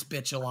bury this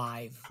bitch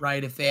alive,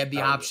 right? If they had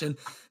the option,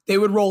 they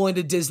would roll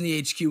into Disney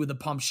HQ with a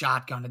pump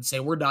shotgun and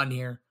say, "We're done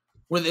here.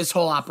 This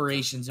whole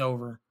operation's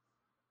over."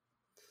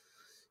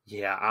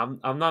 Yeah,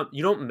 I'm not.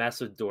 You don't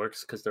mess with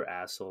dorks because they're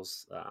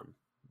assholes.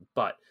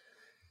 But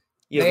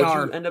yeah,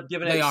 would you end up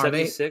giving it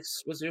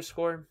 76? Was your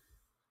score?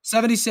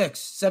 76.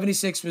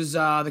 76 was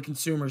the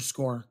consumer's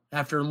score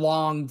after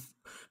long.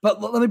 But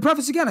let me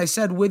preface again. I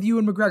said with you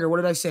and McGregor. What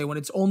did I say? When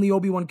it's only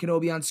Obi-Wan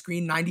Kenobi on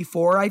screen,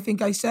 94, I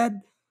think I said.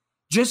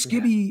 Just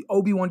give me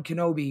Obi-Wan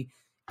Kenobi.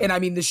 And I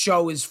mean, the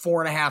show is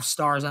 4.5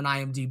 stars on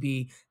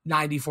IMDb,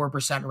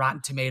 94%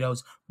 Rotten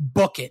Tomatoes.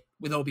 Book it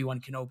with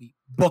Obi-Wan Kenobi.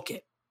 Book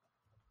it.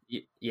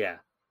 Yeah.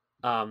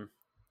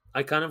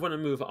 I kind of want to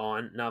move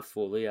on, not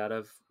fully out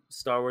of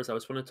Star Wars. I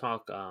just want to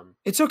talk.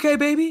 It's okay,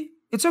 baby.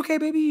 It's okay,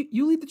 baby.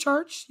 You lead the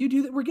charge. You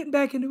do that. We're getting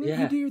back into it.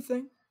 Yeah. You do your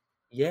thing.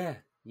 Yeah.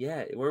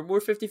 Yeah, we're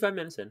 55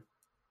 minutes in.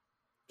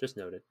 Just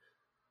noted.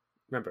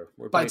 Remember,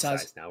 we're Bite bite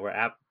size. size now.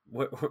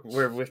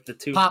 We're with the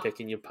Pop. toothpick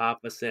and you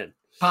pop us in.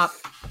 Pop.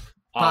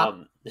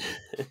 I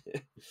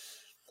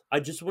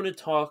just want to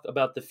talk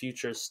about the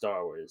future of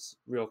Star Wars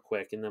real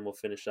quick, and then we'll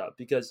finish up.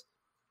 Because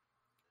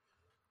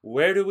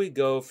where do we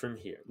go from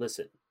here?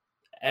 Listen,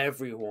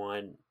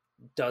 everyone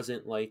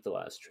doesn't like the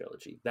last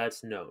trilogy.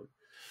 That's known.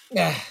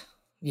 Yeah.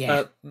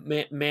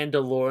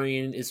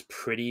 Mandalorian is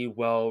pretty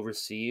well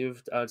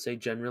received, I would say,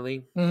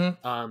 generally.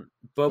 Mm-hmm.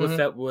 Boba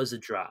Fett was a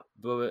drop.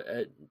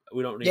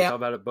 We don't need to talk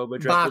about it.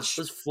 Boba Fett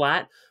was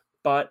flat,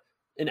 but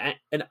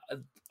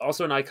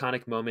also an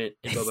iconic moment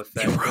in Boba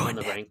Fett on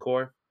the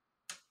Rancor.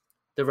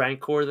 The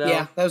Rancor, though.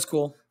 Yeah, that was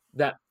cool.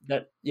 It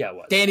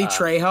was. Danny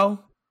Trejo.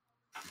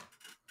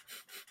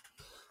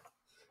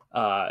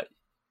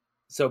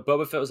 So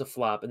Boba Fett was a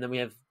flop, and then we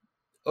have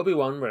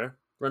Obi-Wan, where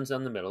runs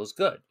down the middle. It was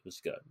good. It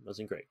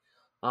wasn't great.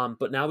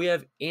 But now we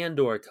have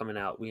Andor coming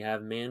out. We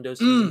have Mando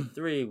season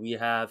 3. We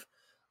have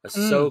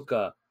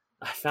Ahsoka.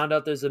 I found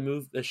out there's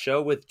a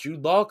show with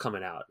Jude Law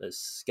coming out. A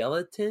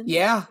skeleton.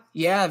 Yeah.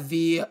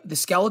 The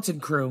Skeleton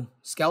Crew.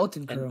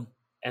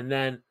 And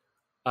then,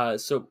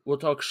 so we'll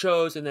talk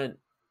shows, and then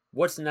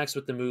what's next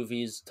with the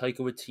movies? Taika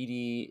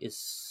Waititi is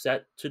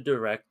set to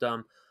direct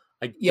them.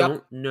 I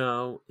don't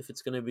know if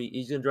it's going to be.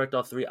 He's going to direct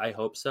all 3. I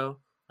hope so.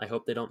 I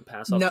hope they don't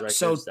pass off directors.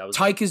 So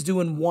Taika's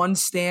doing one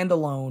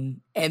standalone,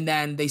 and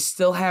then they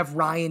still have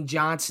Rian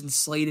Johnson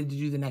slated to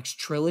do the next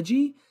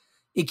trilogy.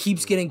 It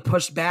keeps getting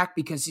pushed back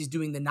because he's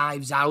doing the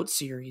Knives Out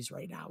series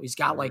right now. He's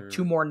got like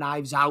 2 more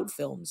Knives Out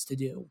films to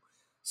do.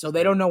 So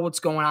they don't know what's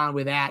going on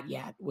with that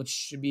yet, which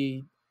should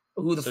be,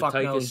 who the fuck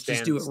knows?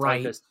 Just do it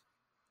right.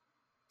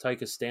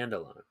 Taika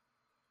standalone.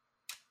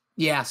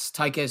 Yes,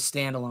 Taika is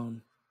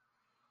standalone.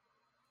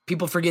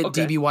 People forget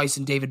D.B. Weiss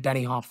and David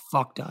Benioff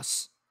fucked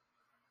us.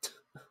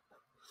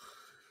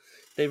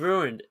 They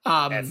ruined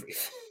everything.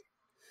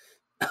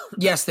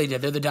 Yes, they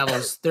did. They're the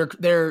devils.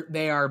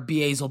 They are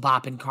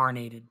Beelzebub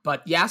incarnated.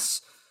 But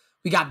yes,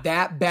 we got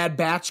that Bad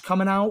Batch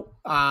coming out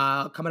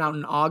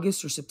in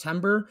August or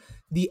September.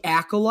 The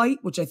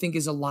Acolyte, which I think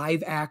is a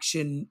live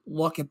action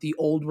look at the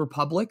old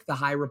Republic, the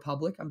High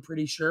Republic, I'm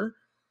pretty sure.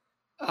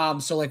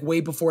 So like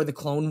way before the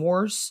Clone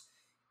Wars.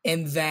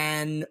 And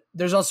then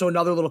there's also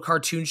another little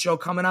cartoon show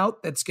coming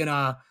out that's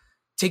gonna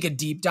take a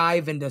deep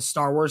dive into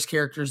Star Wars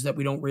characters that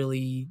we don't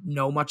really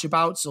know much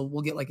about. So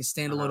we'll get like a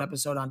standalone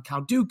episode on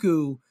Count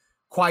Dooku,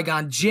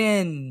 Qui-Gon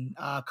Jinn,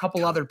 a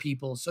couple other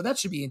people. So that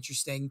should be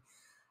interesting.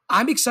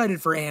 I'm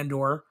excited for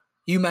Andor.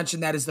 You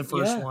mentioned that as the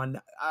first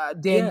one.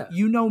 Dan,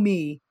 you know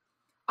me.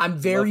 I'm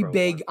very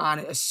big on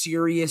a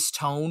serious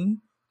tone.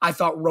 I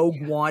thought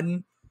Rogue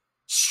One,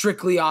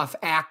 strictly off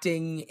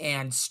acting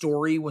and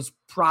story, was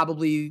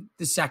probably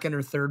the second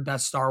or third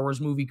best Star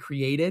Wars movie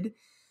created.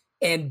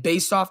 And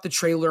based off the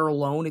trailer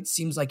alone, it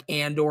seems like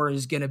Andor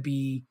is going to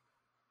be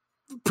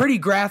pretty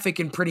graphic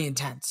and pretty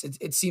intense.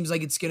 It seems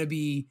like it's going to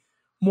be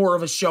more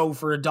of a show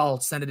for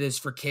adults than it is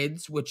for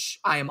kids, which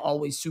I am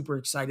always super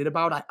excited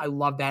about. I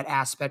love that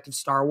aspect of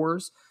Star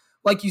Wars.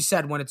 Like you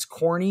said, when it's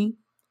corny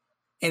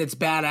and it's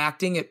bad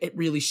acting, it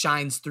really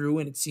shines through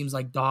and it seems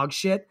like dog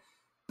shit.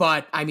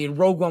 But, I mean,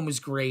 Rogue One was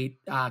great.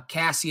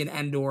 Cassian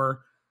Andor.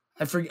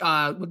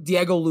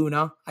 Diego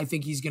Luna, I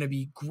think he's going to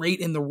be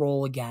great in the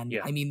role again.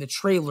 Yeah. I mean, the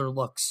trailer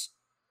looks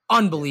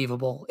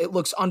unbelievable. It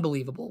looks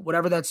unbelievable.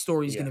 Whatever that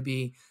story is going to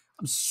be,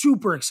 I'm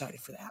super excited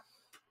for that.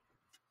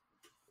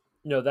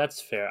 No, that's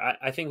fair.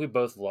 I think we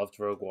both loved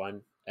Rogue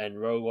One,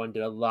 and Rogue One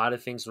did a lot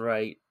of things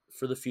right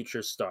for the future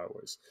of Star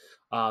Wars.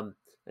 And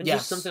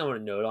just something I want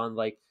to note on,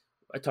 like,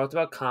 I talked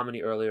about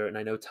comedy earlier, and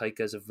I know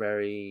Taika is a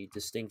very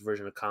distinct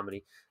version of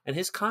comedy. And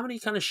his comedy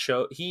kind of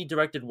he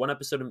directed one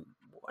episode of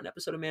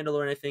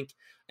Mandalorian, I think,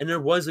 and there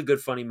was a good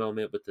funny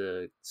moment with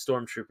the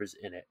stormtroopers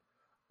in it.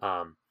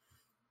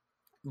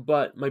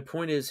 But my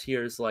point is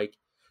here is, like,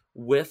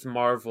 with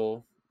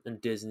Marvel and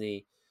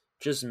Disney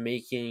just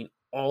making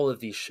all of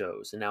these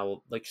shows, and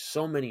now like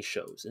so many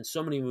shows and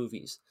so many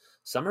movies,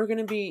 some are going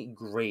to be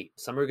great,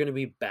 some are going to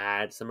be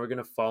bad, some are going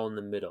to fall in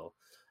the middle,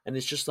 and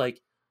it's just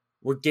like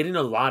we're getting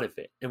a lot of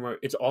it, and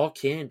it's all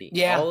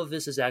candy. All of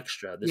this is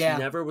extra. This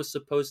never was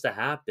supposed to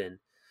happen.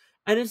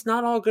 And it's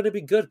not all going to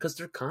be good because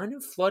they're kind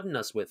of flooding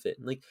us with it.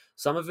 Like,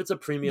 some of it's a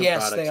premium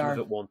product, some of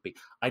it won't be.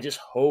 I just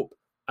hope,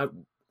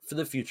 for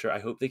the future, I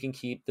hope they can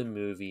keep the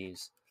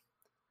movies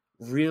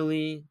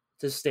really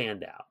to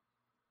stand out.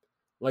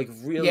 Like,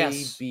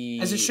 really be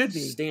as it should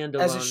be,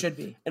 standalone. As it should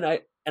be. And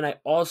I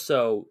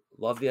also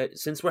love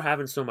since we're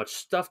having so much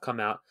stuff come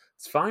out,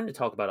 it's fine to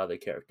talk about other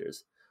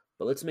characters,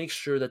 but let's make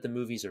sure that the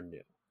movies are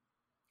new.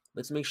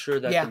 Let's make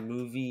sure that the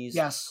movies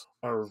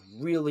are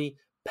really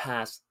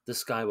past the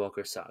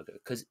Skywalker saga,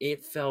 because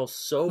it fell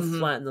so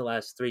flat in the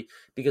last 3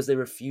 because they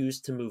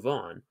refused to move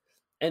on,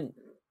 and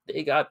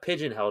they got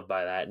pigeonholed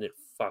by that, and it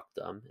fucked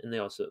them, and they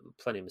also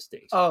plenty of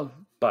mistakes.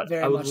 But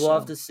I would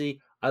love to see.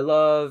 I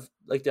love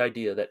like the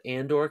idea that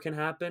Andor can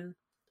happen.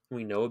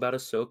 We know about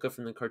Ahsoka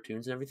from the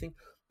cartoons and everything,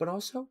 but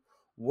also,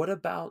 what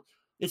about,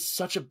 it's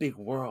such a big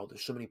world.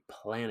 There's so many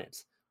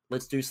planets.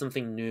 let's do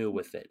something new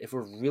with it. If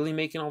we're really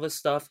making all this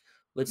stuff,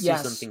 let's do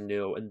something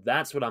new. And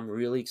that's what I'm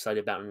really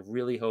excited about and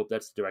really hope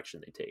that's the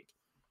direction they take.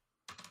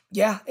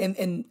 Yeah,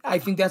 and I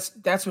think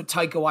that's what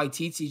Taika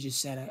Waititi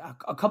just said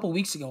a couple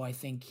weeks ago. I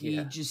think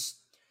he just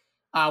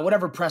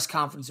whatever press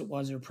conference it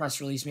was or press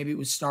release, maybe it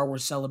was Star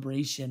Wars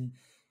Celebration.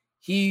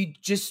 He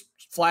just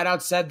flat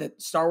out said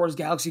that Star Wars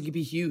Galaxy could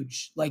be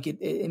huge. Like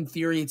in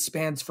theory, it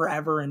spans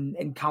forever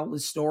and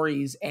countless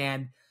stories.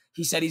 And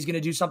he said he's going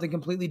to do something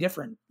completely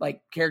different,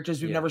 like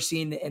characters we've never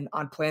seen and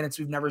on planets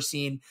we've never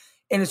seen,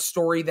 in a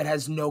story that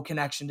has no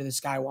connection to the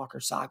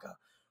Skywalker saga,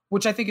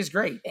 which I think is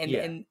great.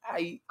 And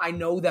I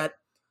know that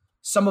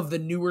some of the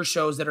newer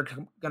shows that are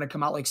going to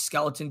come out, like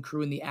Skeleton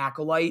Crew and The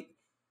Acolyte,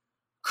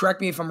 correct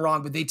me if I'm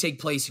wrong, but they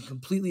take place in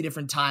completely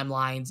different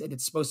timelines, and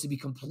it's supposed to be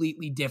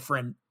completely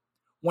different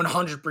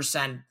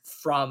 100%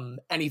 from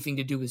anything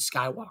to do with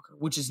Skywalker,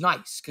 which is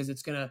nice because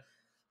it's going to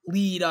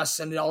lead us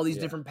into all these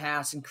different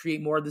paths and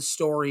create more of the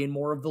story and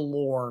more of the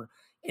lore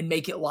and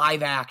make it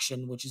live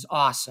action, which is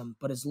awesome.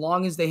 But as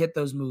long as they hit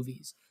those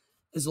movies,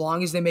 as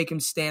long as they make them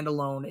stand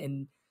alone,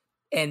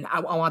 and I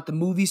want the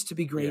movies to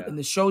be great, and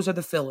the shows are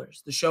the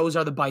fillers. The shows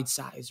are the bite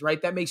size,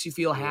 right? That makes you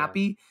feel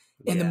happy,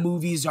 and the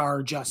movies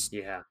are just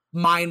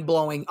mind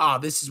blowing. Oh,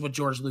 this is what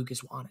George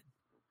Lucas wanted.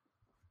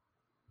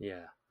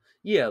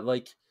 Yeah.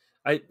 Like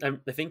I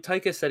think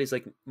Taika said he's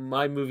like,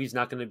 my movie's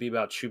not going to be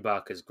about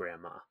Chewbacca's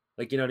grandma.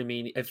 Like, you know what I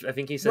mean? I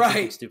think he said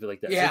something stupid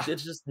like that. Yeah.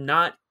 It's just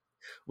not.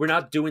 We're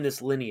not doing this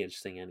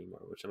lineage thing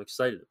anymore, which I'm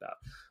excited about.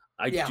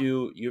 I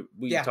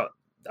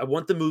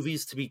want the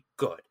movies to be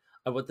good.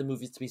 I want the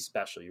movies to be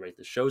special. You're right.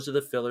 The shows are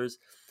the fillers.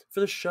 For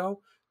the show,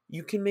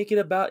 you can make it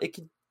about, it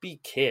could be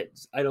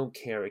kids. I don't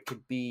care. It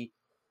could be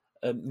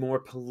more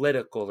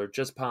political or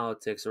just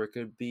politics, or it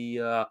could be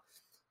a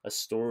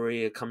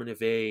story, a coming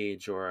of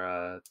age, or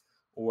a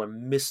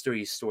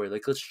mystery story.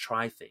 Like, let's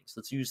try things.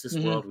 Let's use this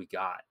world we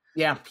got.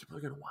 Yeah. And people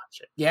are going to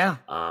watch it. Yeah.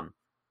 I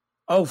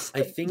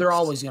think they're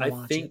always going to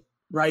watch it,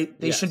 right?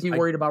 They shouldn't be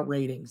worried about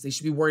ratings. They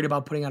should be worried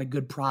about putting out a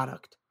good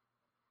product.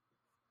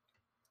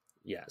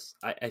 Yes,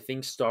 I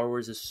think Star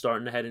Wars is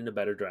starting to head in a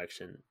better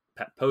direction.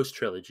 Post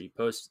trilogy,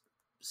 post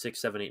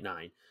 6, 7, 8,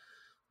 9.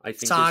 I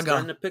think they're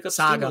starting to pick up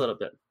steam a little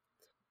bit.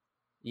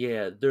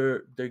 Yeah,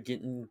 they're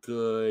getting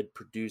good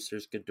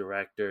producers, good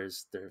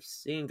directors. They're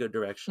seeing good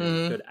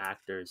direction, good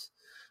actors,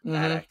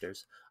 bad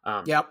actors.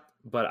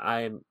 But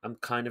I'm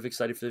kind of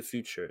excited for the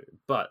future.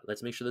 But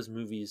let's make sure those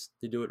movies,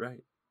 they do it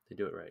right. They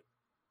do it right.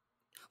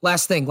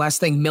 Last thing.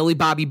 Millie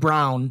Bobby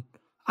Brown,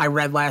 I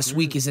read last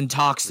week, is in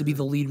talks to be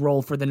the lead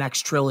role for the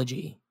next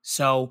trilogy.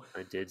 So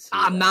I did see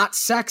I'm not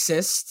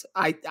sexist.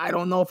 I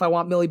don't know if I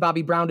want Millie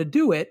Bobby Brown to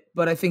do it,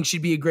 but I think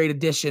she'd be a great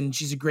addition.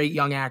 She's a great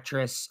young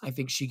actress. I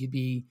think she could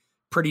be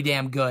pretty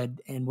damn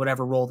good in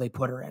whatever role they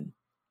put her in.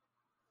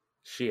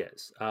 She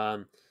is.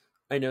 I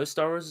know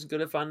Star Wars is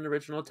good at finding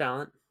original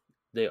talent.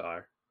 They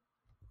are.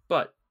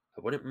 But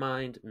I wouldn't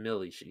mind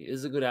Millie. She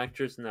is a good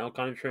actress, and that'll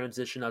kind of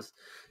transition us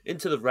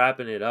into the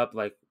wrapping it up,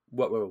 like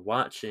what we're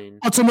watching.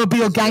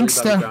 Automobile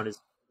Gangster.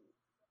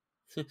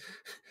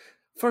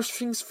 First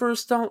things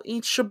first, I'll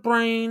eat your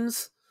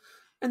brains,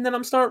 and then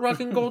I'm start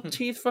rocking gold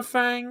teeth for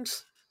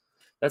fangs.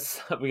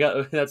 That's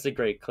a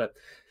great clip,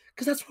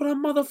 because that's what a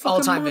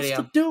motherfucker wants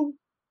to do.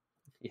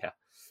 Yeah,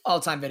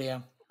 all-time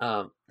video.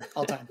 All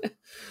time.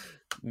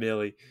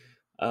 Millie.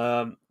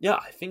 I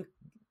think.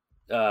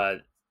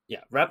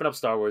 Wrapping up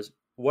Star Wars.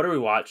 What are we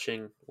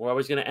watching? We're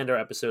always going to end our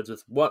episodes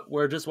with what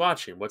we're just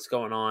watching. What's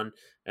going on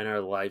in our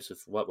lives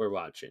with what we're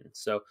watching.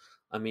 So,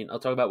 I'll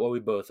talk about what we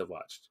both have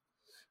watched.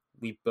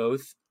 I'm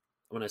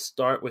going to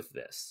start with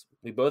this.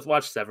 We both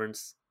watched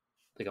Severance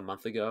like a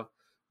month ago.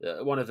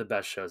 One of the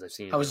best shows I've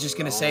seen. I was just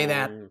going to say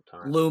that.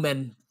 Time.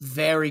 Lumen,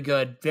 very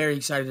good. Very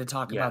excited to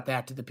talk about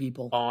that to the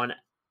people. On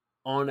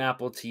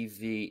Apple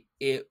TV,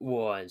 it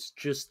was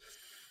just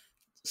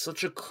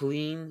such a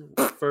clean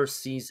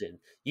first season.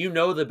 You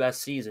know the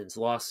best seasons.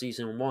 Lost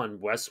season 1,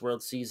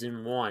 Westworld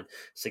season 1,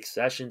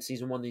 Succession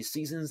season 1. These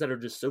seasons that are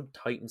just so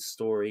tight in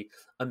story,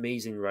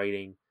 amazing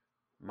writing.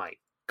 My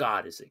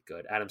God, is it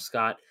good. Adam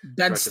Scott.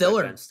 Ben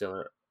Stiller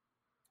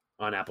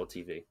on Apple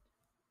TV.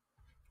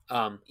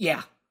 That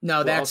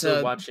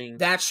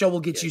show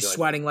will get you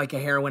sweating like a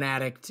heroin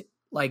addict.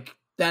 Like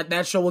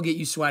that show will get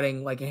you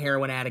sweating like a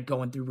heroin addict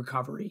going through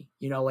recovery.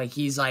 You know, like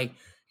he's like,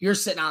 you're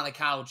sitting on the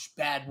couch,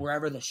 bed,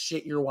 wherever the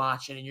shit you're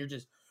watching, and you're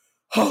just,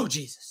 oh,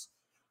 Jesus.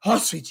 Oh,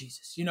 sweet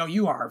Jesus. You know,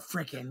 you are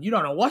freaking, you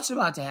don't know what's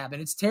about to happen.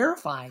 It's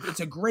terrifying. It's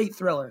a great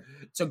thriller.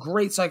 It's a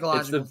great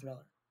psychological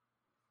thriller.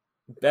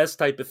 Best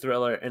type of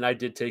thriller, and I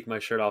did take my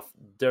shirt off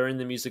during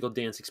the musical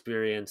dance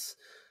experience.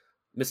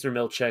 Mr.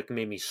 Milchek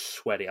made me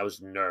sweaty. I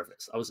was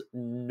nervous.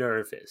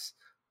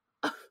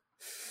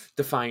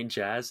 Defying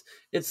Jazz.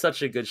 It's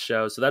such a good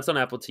show. So that's on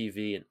Apple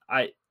TV, and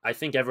I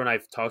think everyone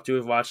I've talked to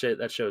have watched it.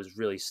 That show has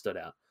really stood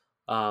out.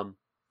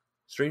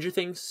 Stranger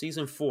Things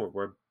season 4.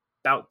 We're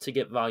about to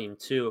get volume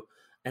 2,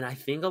 and I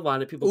think a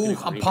lot of people.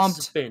 I'm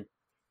pumped.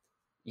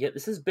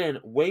 This has been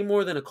way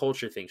more than a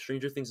culture thing.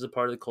 Stranger Things is a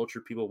part of the culture.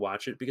 People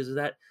watch it because of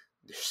that.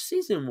 This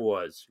season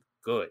was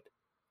good.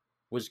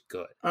 was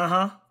good.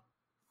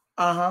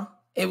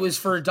 It was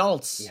for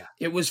adults. Yeah.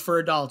 It was for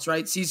adults,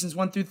 right? Seasons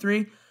 1 through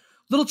 3,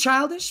 little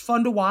childish,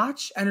 fun to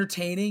watch,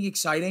 entertaining,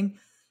 exciting.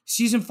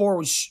 Season 4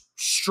 was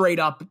straight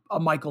up a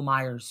Michael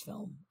Myers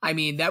film. I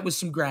mean, that was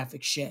some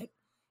graphic shit.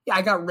 Yeah,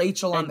 I got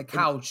Rachel on the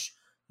couch.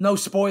 No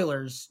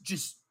spoilers.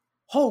 Just,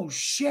 oh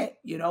shit,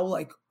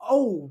 like,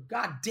 oh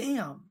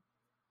goddamn.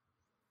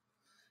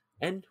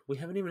 And we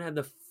haven't even had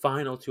the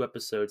final 2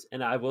 episodes.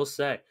 And I will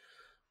say,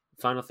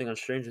 final thing on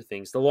Stranger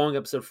Things, the long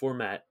episode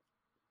format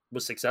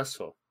was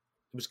successful.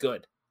 It was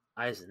good.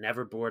 I was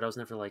never bored. I was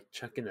never like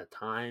checking the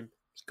time.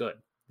 It was good.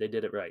 They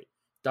did it right.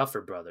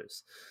 Duffer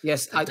Brothers.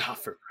 Yes,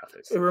 Duffer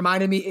Brothers. It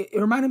reminded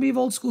me of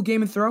old school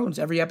Game of Thrones.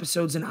 Every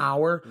episode's an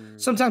hour.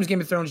 Sometimes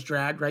Game of Thrones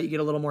dragged, right? You get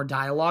a little more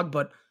dialogue,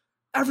 but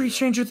every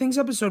Stranger Things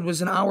episode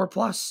was an hour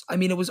plus. I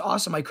mean, it was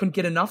awesome. I couldn't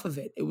get enough of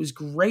it. It was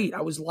great.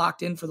 I was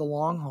locked in for the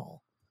long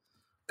haul.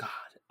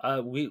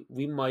 God,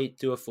 we might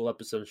do a full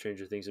episode of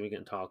Stranger Things and we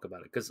can talk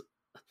about it because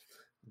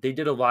they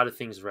did a lot of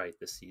things right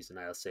this season.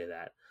 I'll say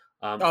that.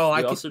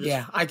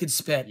 I could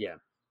spit.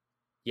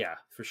 Yeah,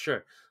 for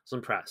sure.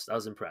 I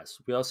was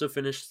impressed. We also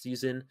finished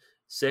season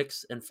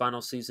 6 and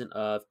final season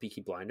of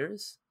Peaky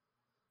Blinders.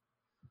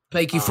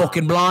 Peaky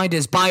fucking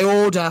Blinders, by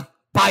order.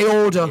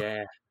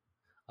 Yeah,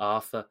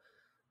 Arthur.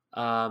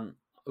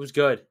 It was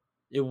good.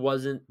 It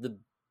wasn't the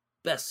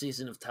best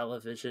season of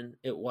television.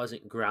 It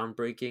wasn't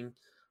groundbreaking,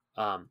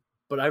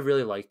 but I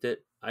really liked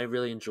it. I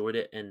really enjoyed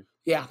it, and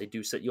they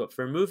do set you up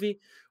for a movie,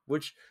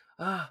 which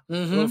a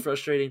little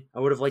frustrating.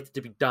 I would have liked it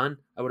to be done.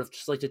 I would have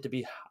just liked it to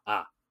be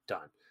done.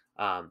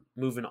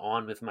 Moving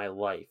on with my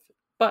life.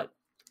 But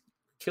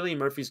Cillian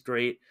Murphy's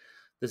great.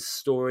 The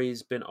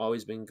story's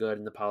always been good,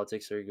 and the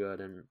politics are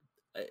good, and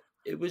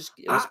it was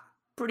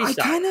pretty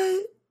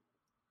solid.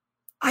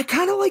 I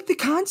kind of like the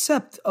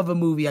concept of a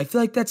movie. I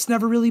feel like that's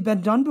never really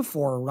been done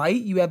before, right?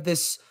 You have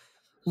this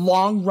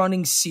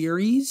long-running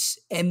series,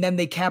 and then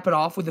they cap it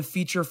off with a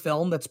feature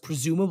film that's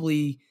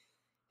presumably,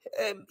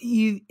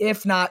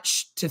 if not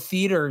to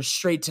theaters,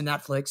 straight to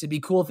Netflix. It'd be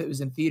cool if it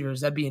was in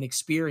theaters. That'd be an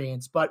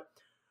experience. But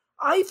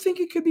I think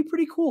it could be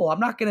pretty cool. I'm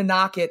not going to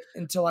knock it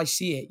until I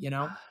see it,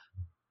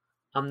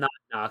 I'm not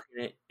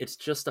knocking it. It's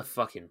just a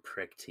fucking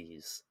prick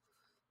tease.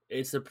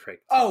 It's a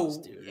prick tease,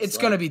 dude. It's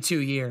going to be 2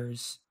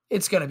 years.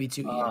 It's going to be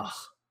 2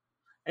 years.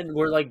 And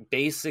we're like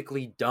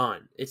basically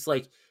done. It's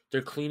like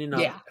they're cleaning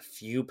up a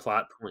few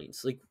plot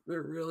points. Like,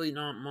 they're really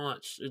not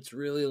much. It's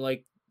really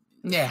like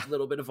a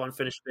little bit of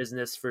unfinished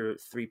business for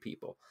 3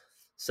 people.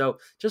 So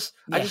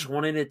I just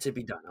wanted it to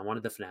be done. I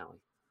wanted the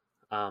finale.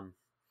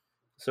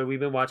 So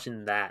we've been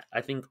watching that. I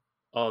think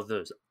all of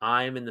those.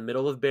 I'm in the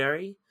middle of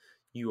Barry.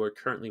 You are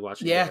currently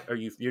watching.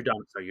 You're done.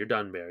 Sorry, you're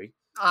done, Barry.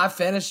 I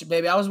finished,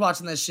 baby. I was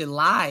watching this shit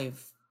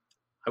live.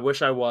 I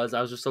wish I was.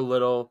 I was just a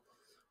little,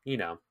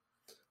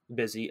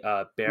 busy.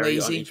 Barry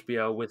lazy. On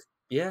HBO with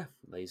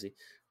lazy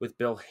with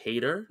Bill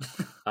Hader.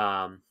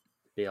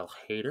 Bill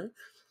Hader.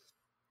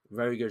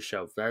 Very good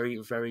show. Very,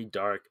 very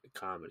dark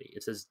comedy.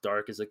 It's as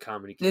dark as a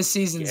comedy can This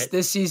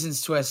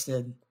season's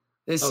twisted.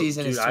 This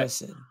season is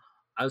twisted.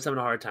 I was having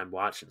a hard time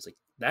watching. It's like,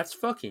 that's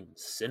fucking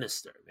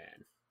sinister,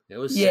 man. It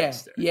was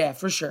sinister. Yeah,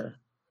 for sure.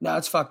 No,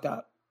 it's fucked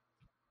up.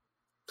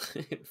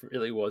 It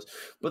really was.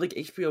 But like,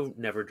 HBO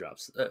never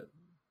drops.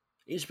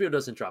 HBO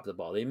doesn't drop the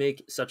ball. They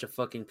make such a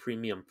fucking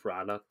premium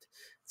product.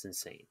 It's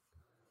insane.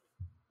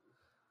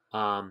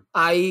 Other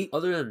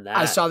than that,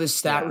 I saw this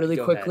stat really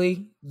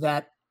quickly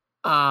that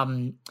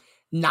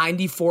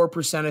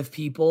 94% of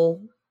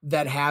people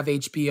that have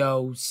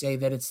HBO say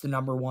that it's the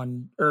number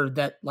one, or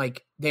that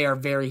like they are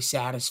very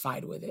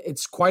satisfied with it.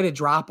 It's quite a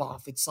drop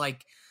off. It's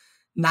like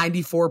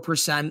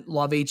 94%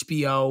 love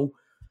HBO,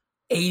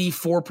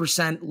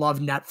 84% love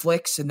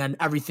Netflix, and then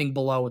everything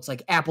below. It's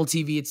like Apple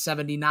TV at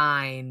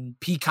 79,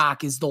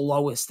 Peacock is the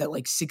lowest at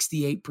like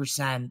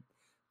 68%.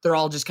 They're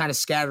all just kind of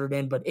scattered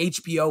in, but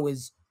HBO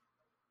is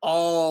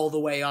all the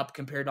way up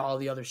compared to all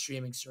the other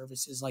streaming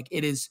services. Like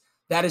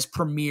that is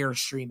premier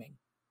streaming.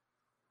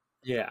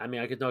 Yeah, I mean,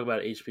 I could talk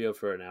about HBO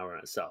for an hour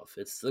itself.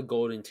 It's the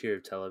golden tier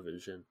of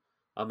television.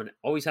 And it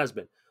always has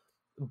been.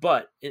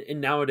 But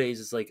and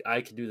nowadays, it's like,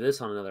 I could do this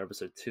on another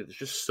episode too. There's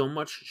just so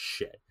much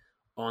shit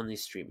on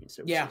these streaming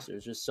services. Yeah.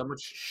 There's just so much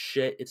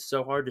shit. It's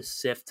so hard to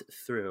sift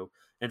through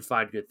and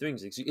find good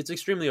things. It's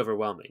extremely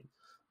overwhelming.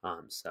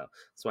 So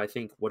I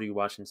think What Are You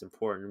Watching is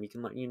important. We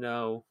can let you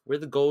know where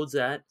the gold's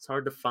at. It's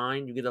hard to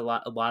find. You get a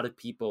lot of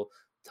people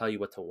tell you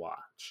what to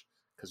watch,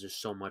 because there's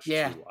so much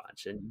to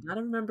watch, and you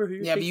gotta remember who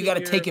you're. Yeah, but you got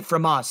to take it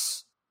from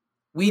us.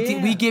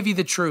 We give you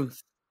the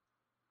truth.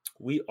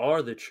 We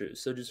are the truth.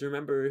 So just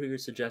remember who your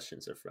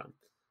suggestions are from.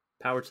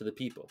 Power to the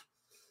people.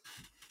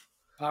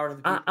 Power to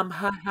the people. I'm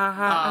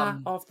high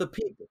off the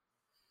people.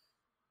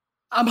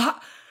 I'm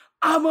a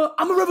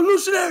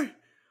revolutionary.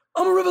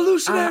 I'm a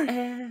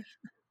revolutionary.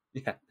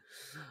 Yeah.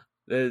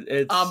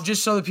 It's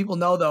just so that people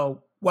know,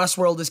 though,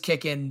 Westworld is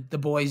kicking. The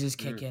Boys is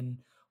kicking.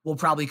 We'll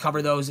probably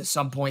cover those at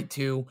some point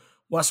too.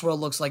 Westworld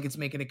looks like it's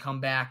making a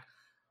comeback.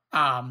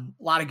 A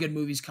lot of good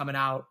movies coming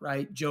out,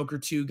 right? Joker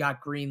 2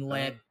 got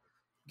greenlit.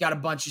 Got a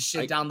bunch of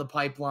shit down the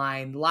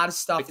pipeline. A lot of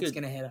stuff that's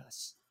going to hit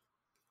us.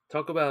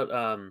 Talk about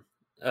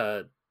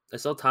I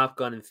saw Top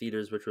Gun in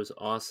theaters, which was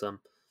awesome.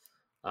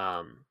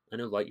 I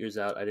know Lightyear's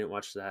out. I didn't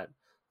watch that.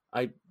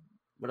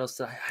 What else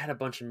did I had a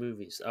bunch of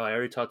movies. Oh, I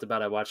already talked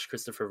about I watched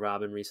Christopher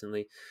Robin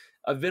recently.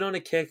 I've been on a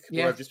kick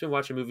where I've just been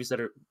watching movies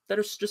that are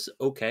just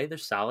okay. They're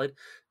solid,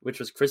 which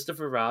was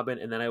Christopher Robin,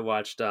 and then I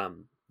watched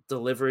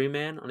Delivery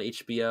Man on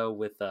HBO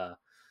with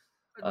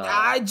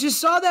I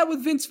just saw that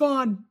with Vince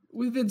Vaughn.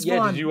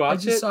 Yeah, did you watch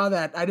it? I just saw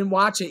that. I didn't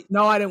watch it.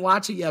 No, I didn't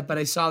watch it yet, but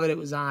I saw that it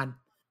was on.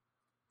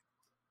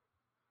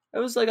 I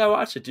was like, I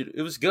watched it, dude.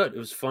 It was good. It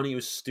was funny. It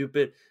was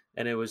stupid.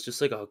 And it was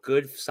just like a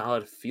good,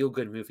 solid,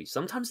 feel-good movie.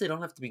 Sometimes they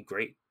don't have to be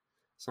great.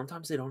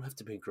 Sometimes they don't have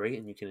to be great,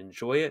 and you can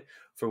enjoy it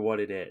for what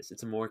it is.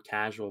 It's a more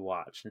casual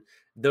watch. And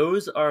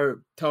those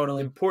are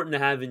totally important to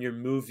have in your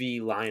movie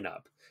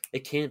lineup.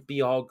 It can't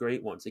be all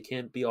great ones. It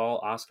can't be all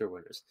Oscar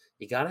winners.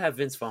 You got to have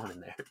Vince Vaughn in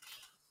there.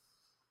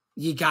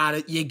 You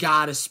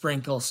gotta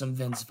sprinkle some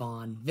Vince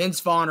Vaughn.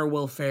 Vince Vaughn or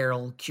Will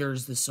Ferrell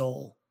cures the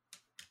soul.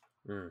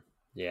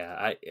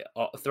 Yeah,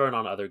 throwing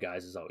on other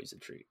guys is always a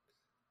treat.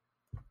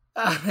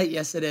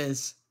 Yes, it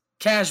is.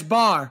 Cash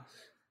Bar.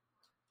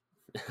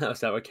 Is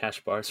that what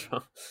Cash Bar's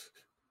from?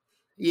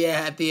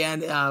 Yeah, at the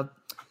end,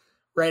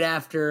 right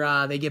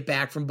after they get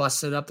back from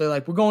busting it up, they're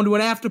like, "We're going to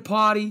an after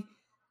party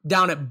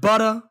down at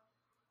Butter.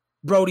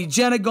 Brody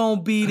Jenner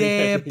gonna be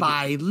there.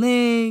 Bai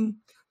Ling,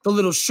 the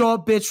little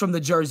short bitch from the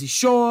Jersey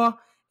Shore,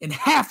 and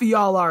half of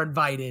y'all are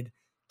invited.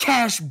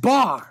 Cash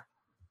Bar."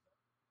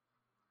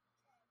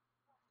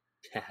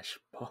 Cash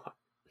Bar.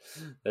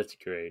 That's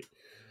great.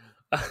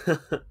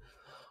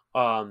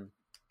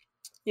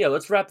 Yeah,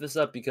 let's wrap this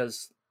up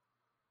because,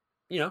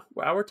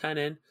 we're hour 10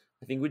 in.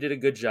 I think we did a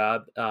good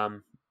job.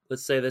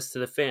 Let's say this to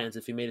the fans.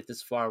 If you made it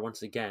this far,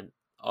 once again,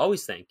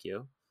 always thank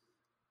you.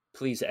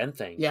 Please and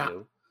thank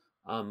you.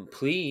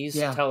 Please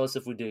tell us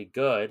if we did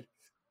good.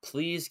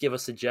 Please give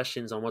us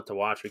suggestions on what to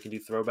watch. We can do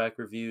throwback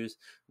reviews.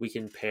 We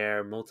can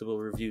pair multiple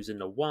reviews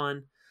into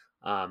one.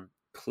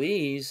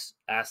 Please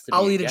ask to be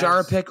I'll eat a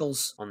jar of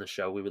pickles on the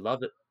show. We would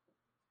love it.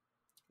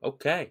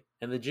 Okay,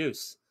 and the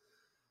juice.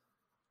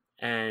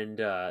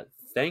 And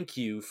thank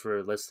you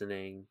for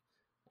listening,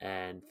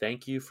 and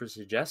thank you for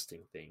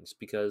suggesting things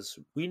because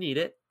we need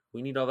it.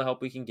 We need all the help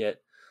we can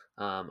get.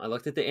 I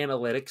looked at the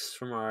analytics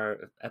from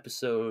our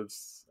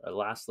episodes, our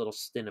last little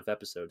stint of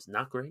episodes.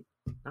 Not great.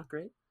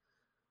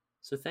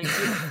 So thank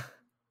you.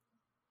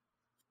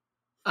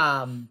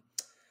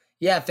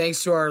 Yeah,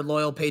 thanks to our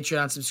loyal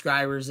Patreon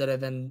subscribers that have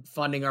been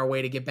funding our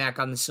way to get back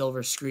on the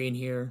silver screen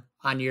here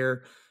on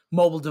your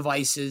mobile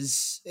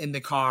devices, in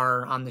the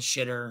car, on the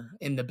shitter,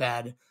 in the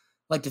bed. I'd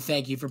like to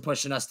thank you for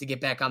pushing us to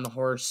get back on the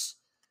horse.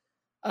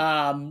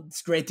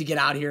 It's great to get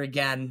out here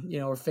again.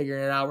 We're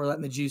figuring it out. We're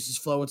letting the juices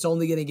flow. It's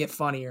only going to get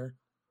funnier.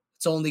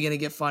 It's only going to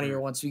get funnier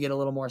once we get a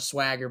little more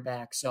swagger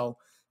back. So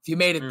if you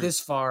made it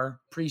this far,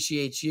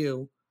 appreciate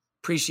you.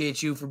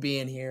 Appreciate you for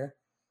being here.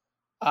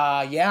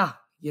 Yeah.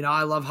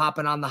 I love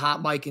hopping on the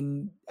hot mic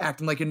and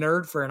acting like a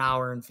nerd for an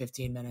hour and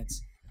 15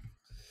 minutes.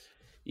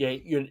 Yeah,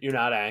 you're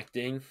not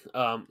acting.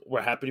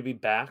 We're happy to be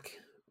back.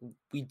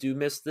 We do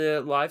miss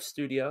the live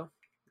studio.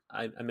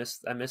 I miss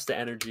the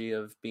energy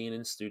of being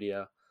in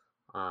studio.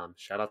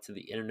 Shout out to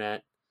the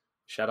internet.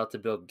 Shout out to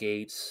Bill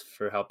Gates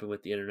for helping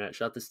with the internet.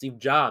 Shout out to Steve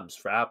Jobs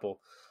for Apple.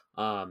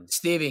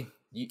 Stevie,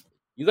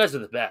 you guys are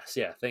the best.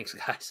 Yeah, thanks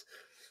guys.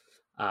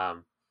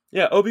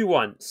 Yeah,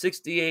 Obi-Wan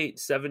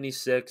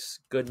 68-76.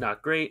 Good,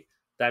 not great.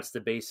 That's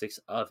the basics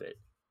of it.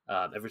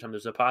 Every time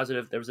there's a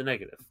positive, there was a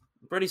negative.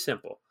 Pretty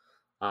simple.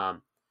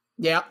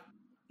 Yeah.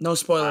 No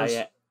spoilers.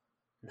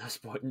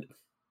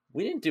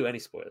 We didn't do any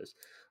spoilers.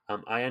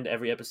 I end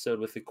every episode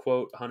with a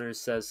quote. Hunter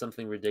says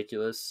something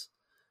ridiculous.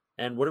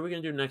 And what are we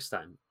going to do next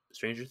time?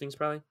 Stranger Things,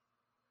 probably?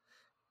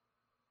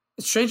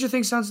 Stranger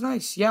Things sounds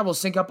nice. Yeah, we'll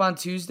sync up on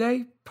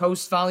Tuesday,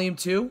 post Volume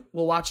 2.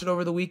 We'll watch it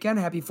over the weekend.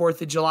 Happy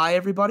 4th of July,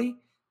 everybody.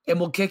 And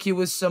we'll kick you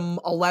with some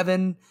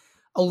 11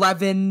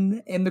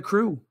 in the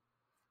crew.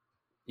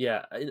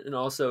 Yeah, and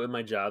also in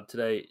my job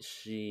today,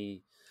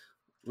 we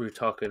were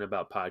talking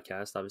about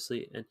podcasts,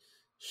 obviously, and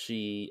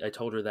I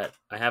told her that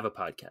I have a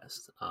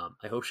podcast.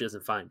 I hope she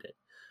doesn't find it,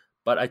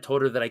 but I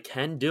told her that I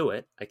can do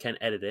it. I can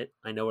edit it.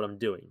 I know what I'm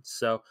doing.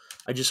 So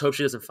I just hope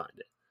she doesn't find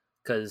it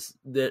because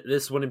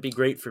this wouldn't be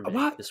great for me.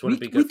 What? This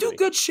wouldn't be good for me. We do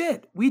good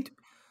shit.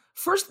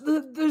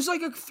 There's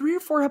like 3 or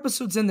 4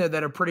 episodes in there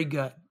that are pretty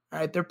good. All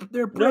right, they're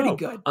pretty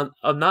good.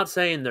 I'm not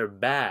saying they're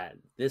bad.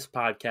 This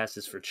podcast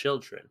is for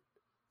children,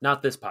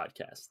 not this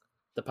podcast.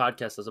 The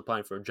podcast I was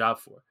applying for a job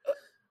for.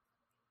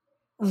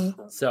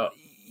 So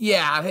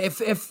yeah,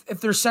 if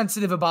they're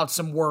sensitive about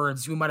some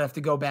words, we might have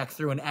to go back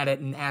through and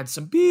edit and add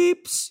some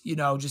beeps,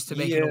 just to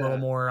make it a little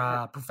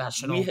more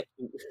professional.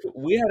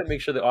 We had to make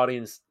sure the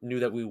audience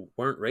knew that we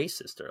weren't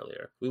racist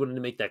earlier. We wanted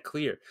to make that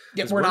clear.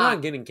 Yeah, we're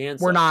not getting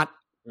canceled. We're not.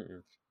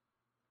 Mm-mm.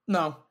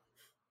 No.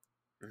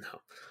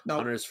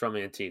 Hunter's from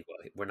Antigua.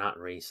 We're not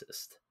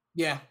racist.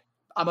 Yeah.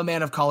 I'm a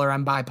man of color.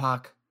 I'm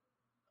BIPOC.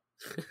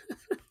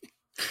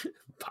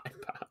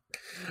 BIPOC.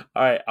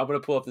 All right, I'm gonna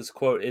pull up this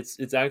quote.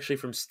 It's actually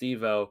from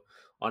Steve-O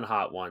on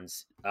Hot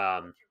Ones.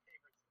 Let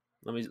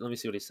me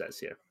see what he says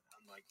here.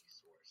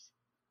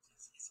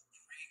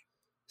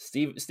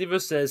 Steve-O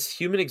says,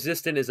 human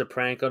existence is a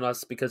prank on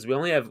us because we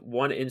only have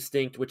one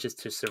instinct, which is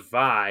to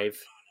survive.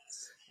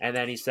 And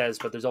then he says,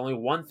 but there's only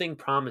one thing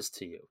promised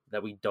to you,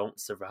 that we don't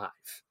survive.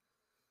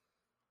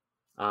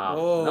 That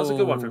was a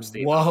good one from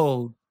Steve.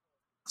 Whoa.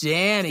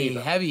 Danny,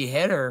 Steve-O. Heavy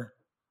hitter.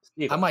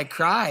 Steve-O. I might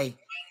cry.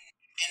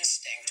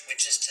 Instinct,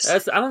 which is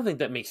to I don't think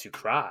that makes you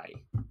cry.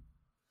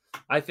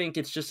 I think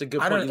it's just a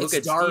good point. You look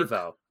at dark.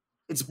 Steve-O.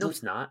 No,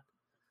 it's not.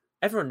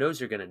 Everyone knows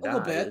you're going to die. A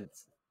little bit.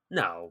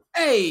 No.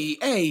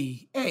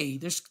 Hey,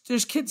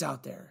 there's kids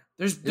out there.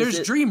 There's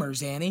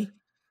dreamers, Annie.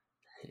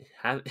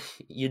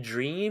 You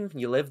dream,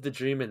 you live the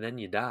dream, and then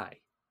you die.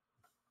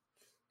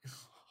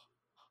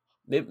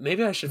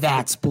 Maybe I should.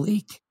 That's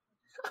bleak.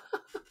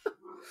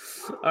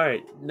 All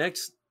right,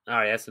 next. All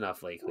right, that's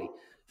enough, Lakely.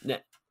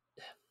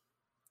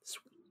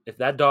 If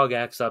that dog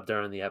acts up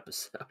during the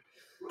episode.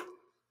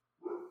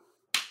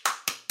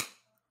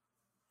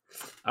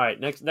 All right,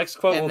 next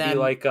quote will be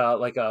like a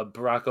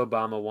Barack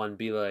Obama one.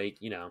 Be like,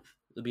 it'll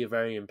be a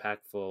very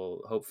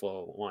impactful,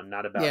 hopeful one,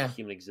 not about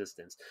human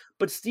existence.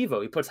 But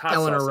Steve-O, he puts hot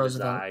sauce in his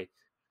eye.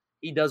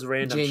 He does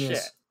random shit.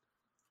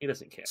 He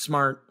doesn't care.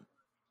 Smart.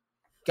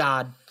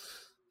 God.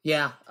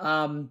 Yeah.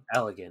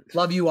 Elegant.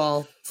 Love you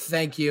all.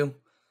 Thank you.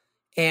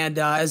 And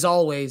as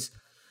always,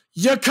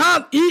 you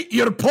can't eat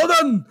your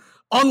pudding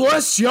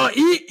unless you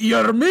eat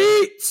your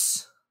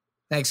meats.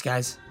 Thanks,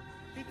 guys.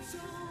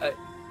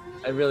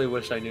 I really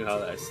wish I knew how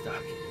that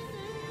stuck.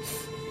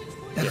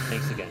 Yeah,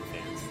 thanks again,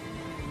 fans.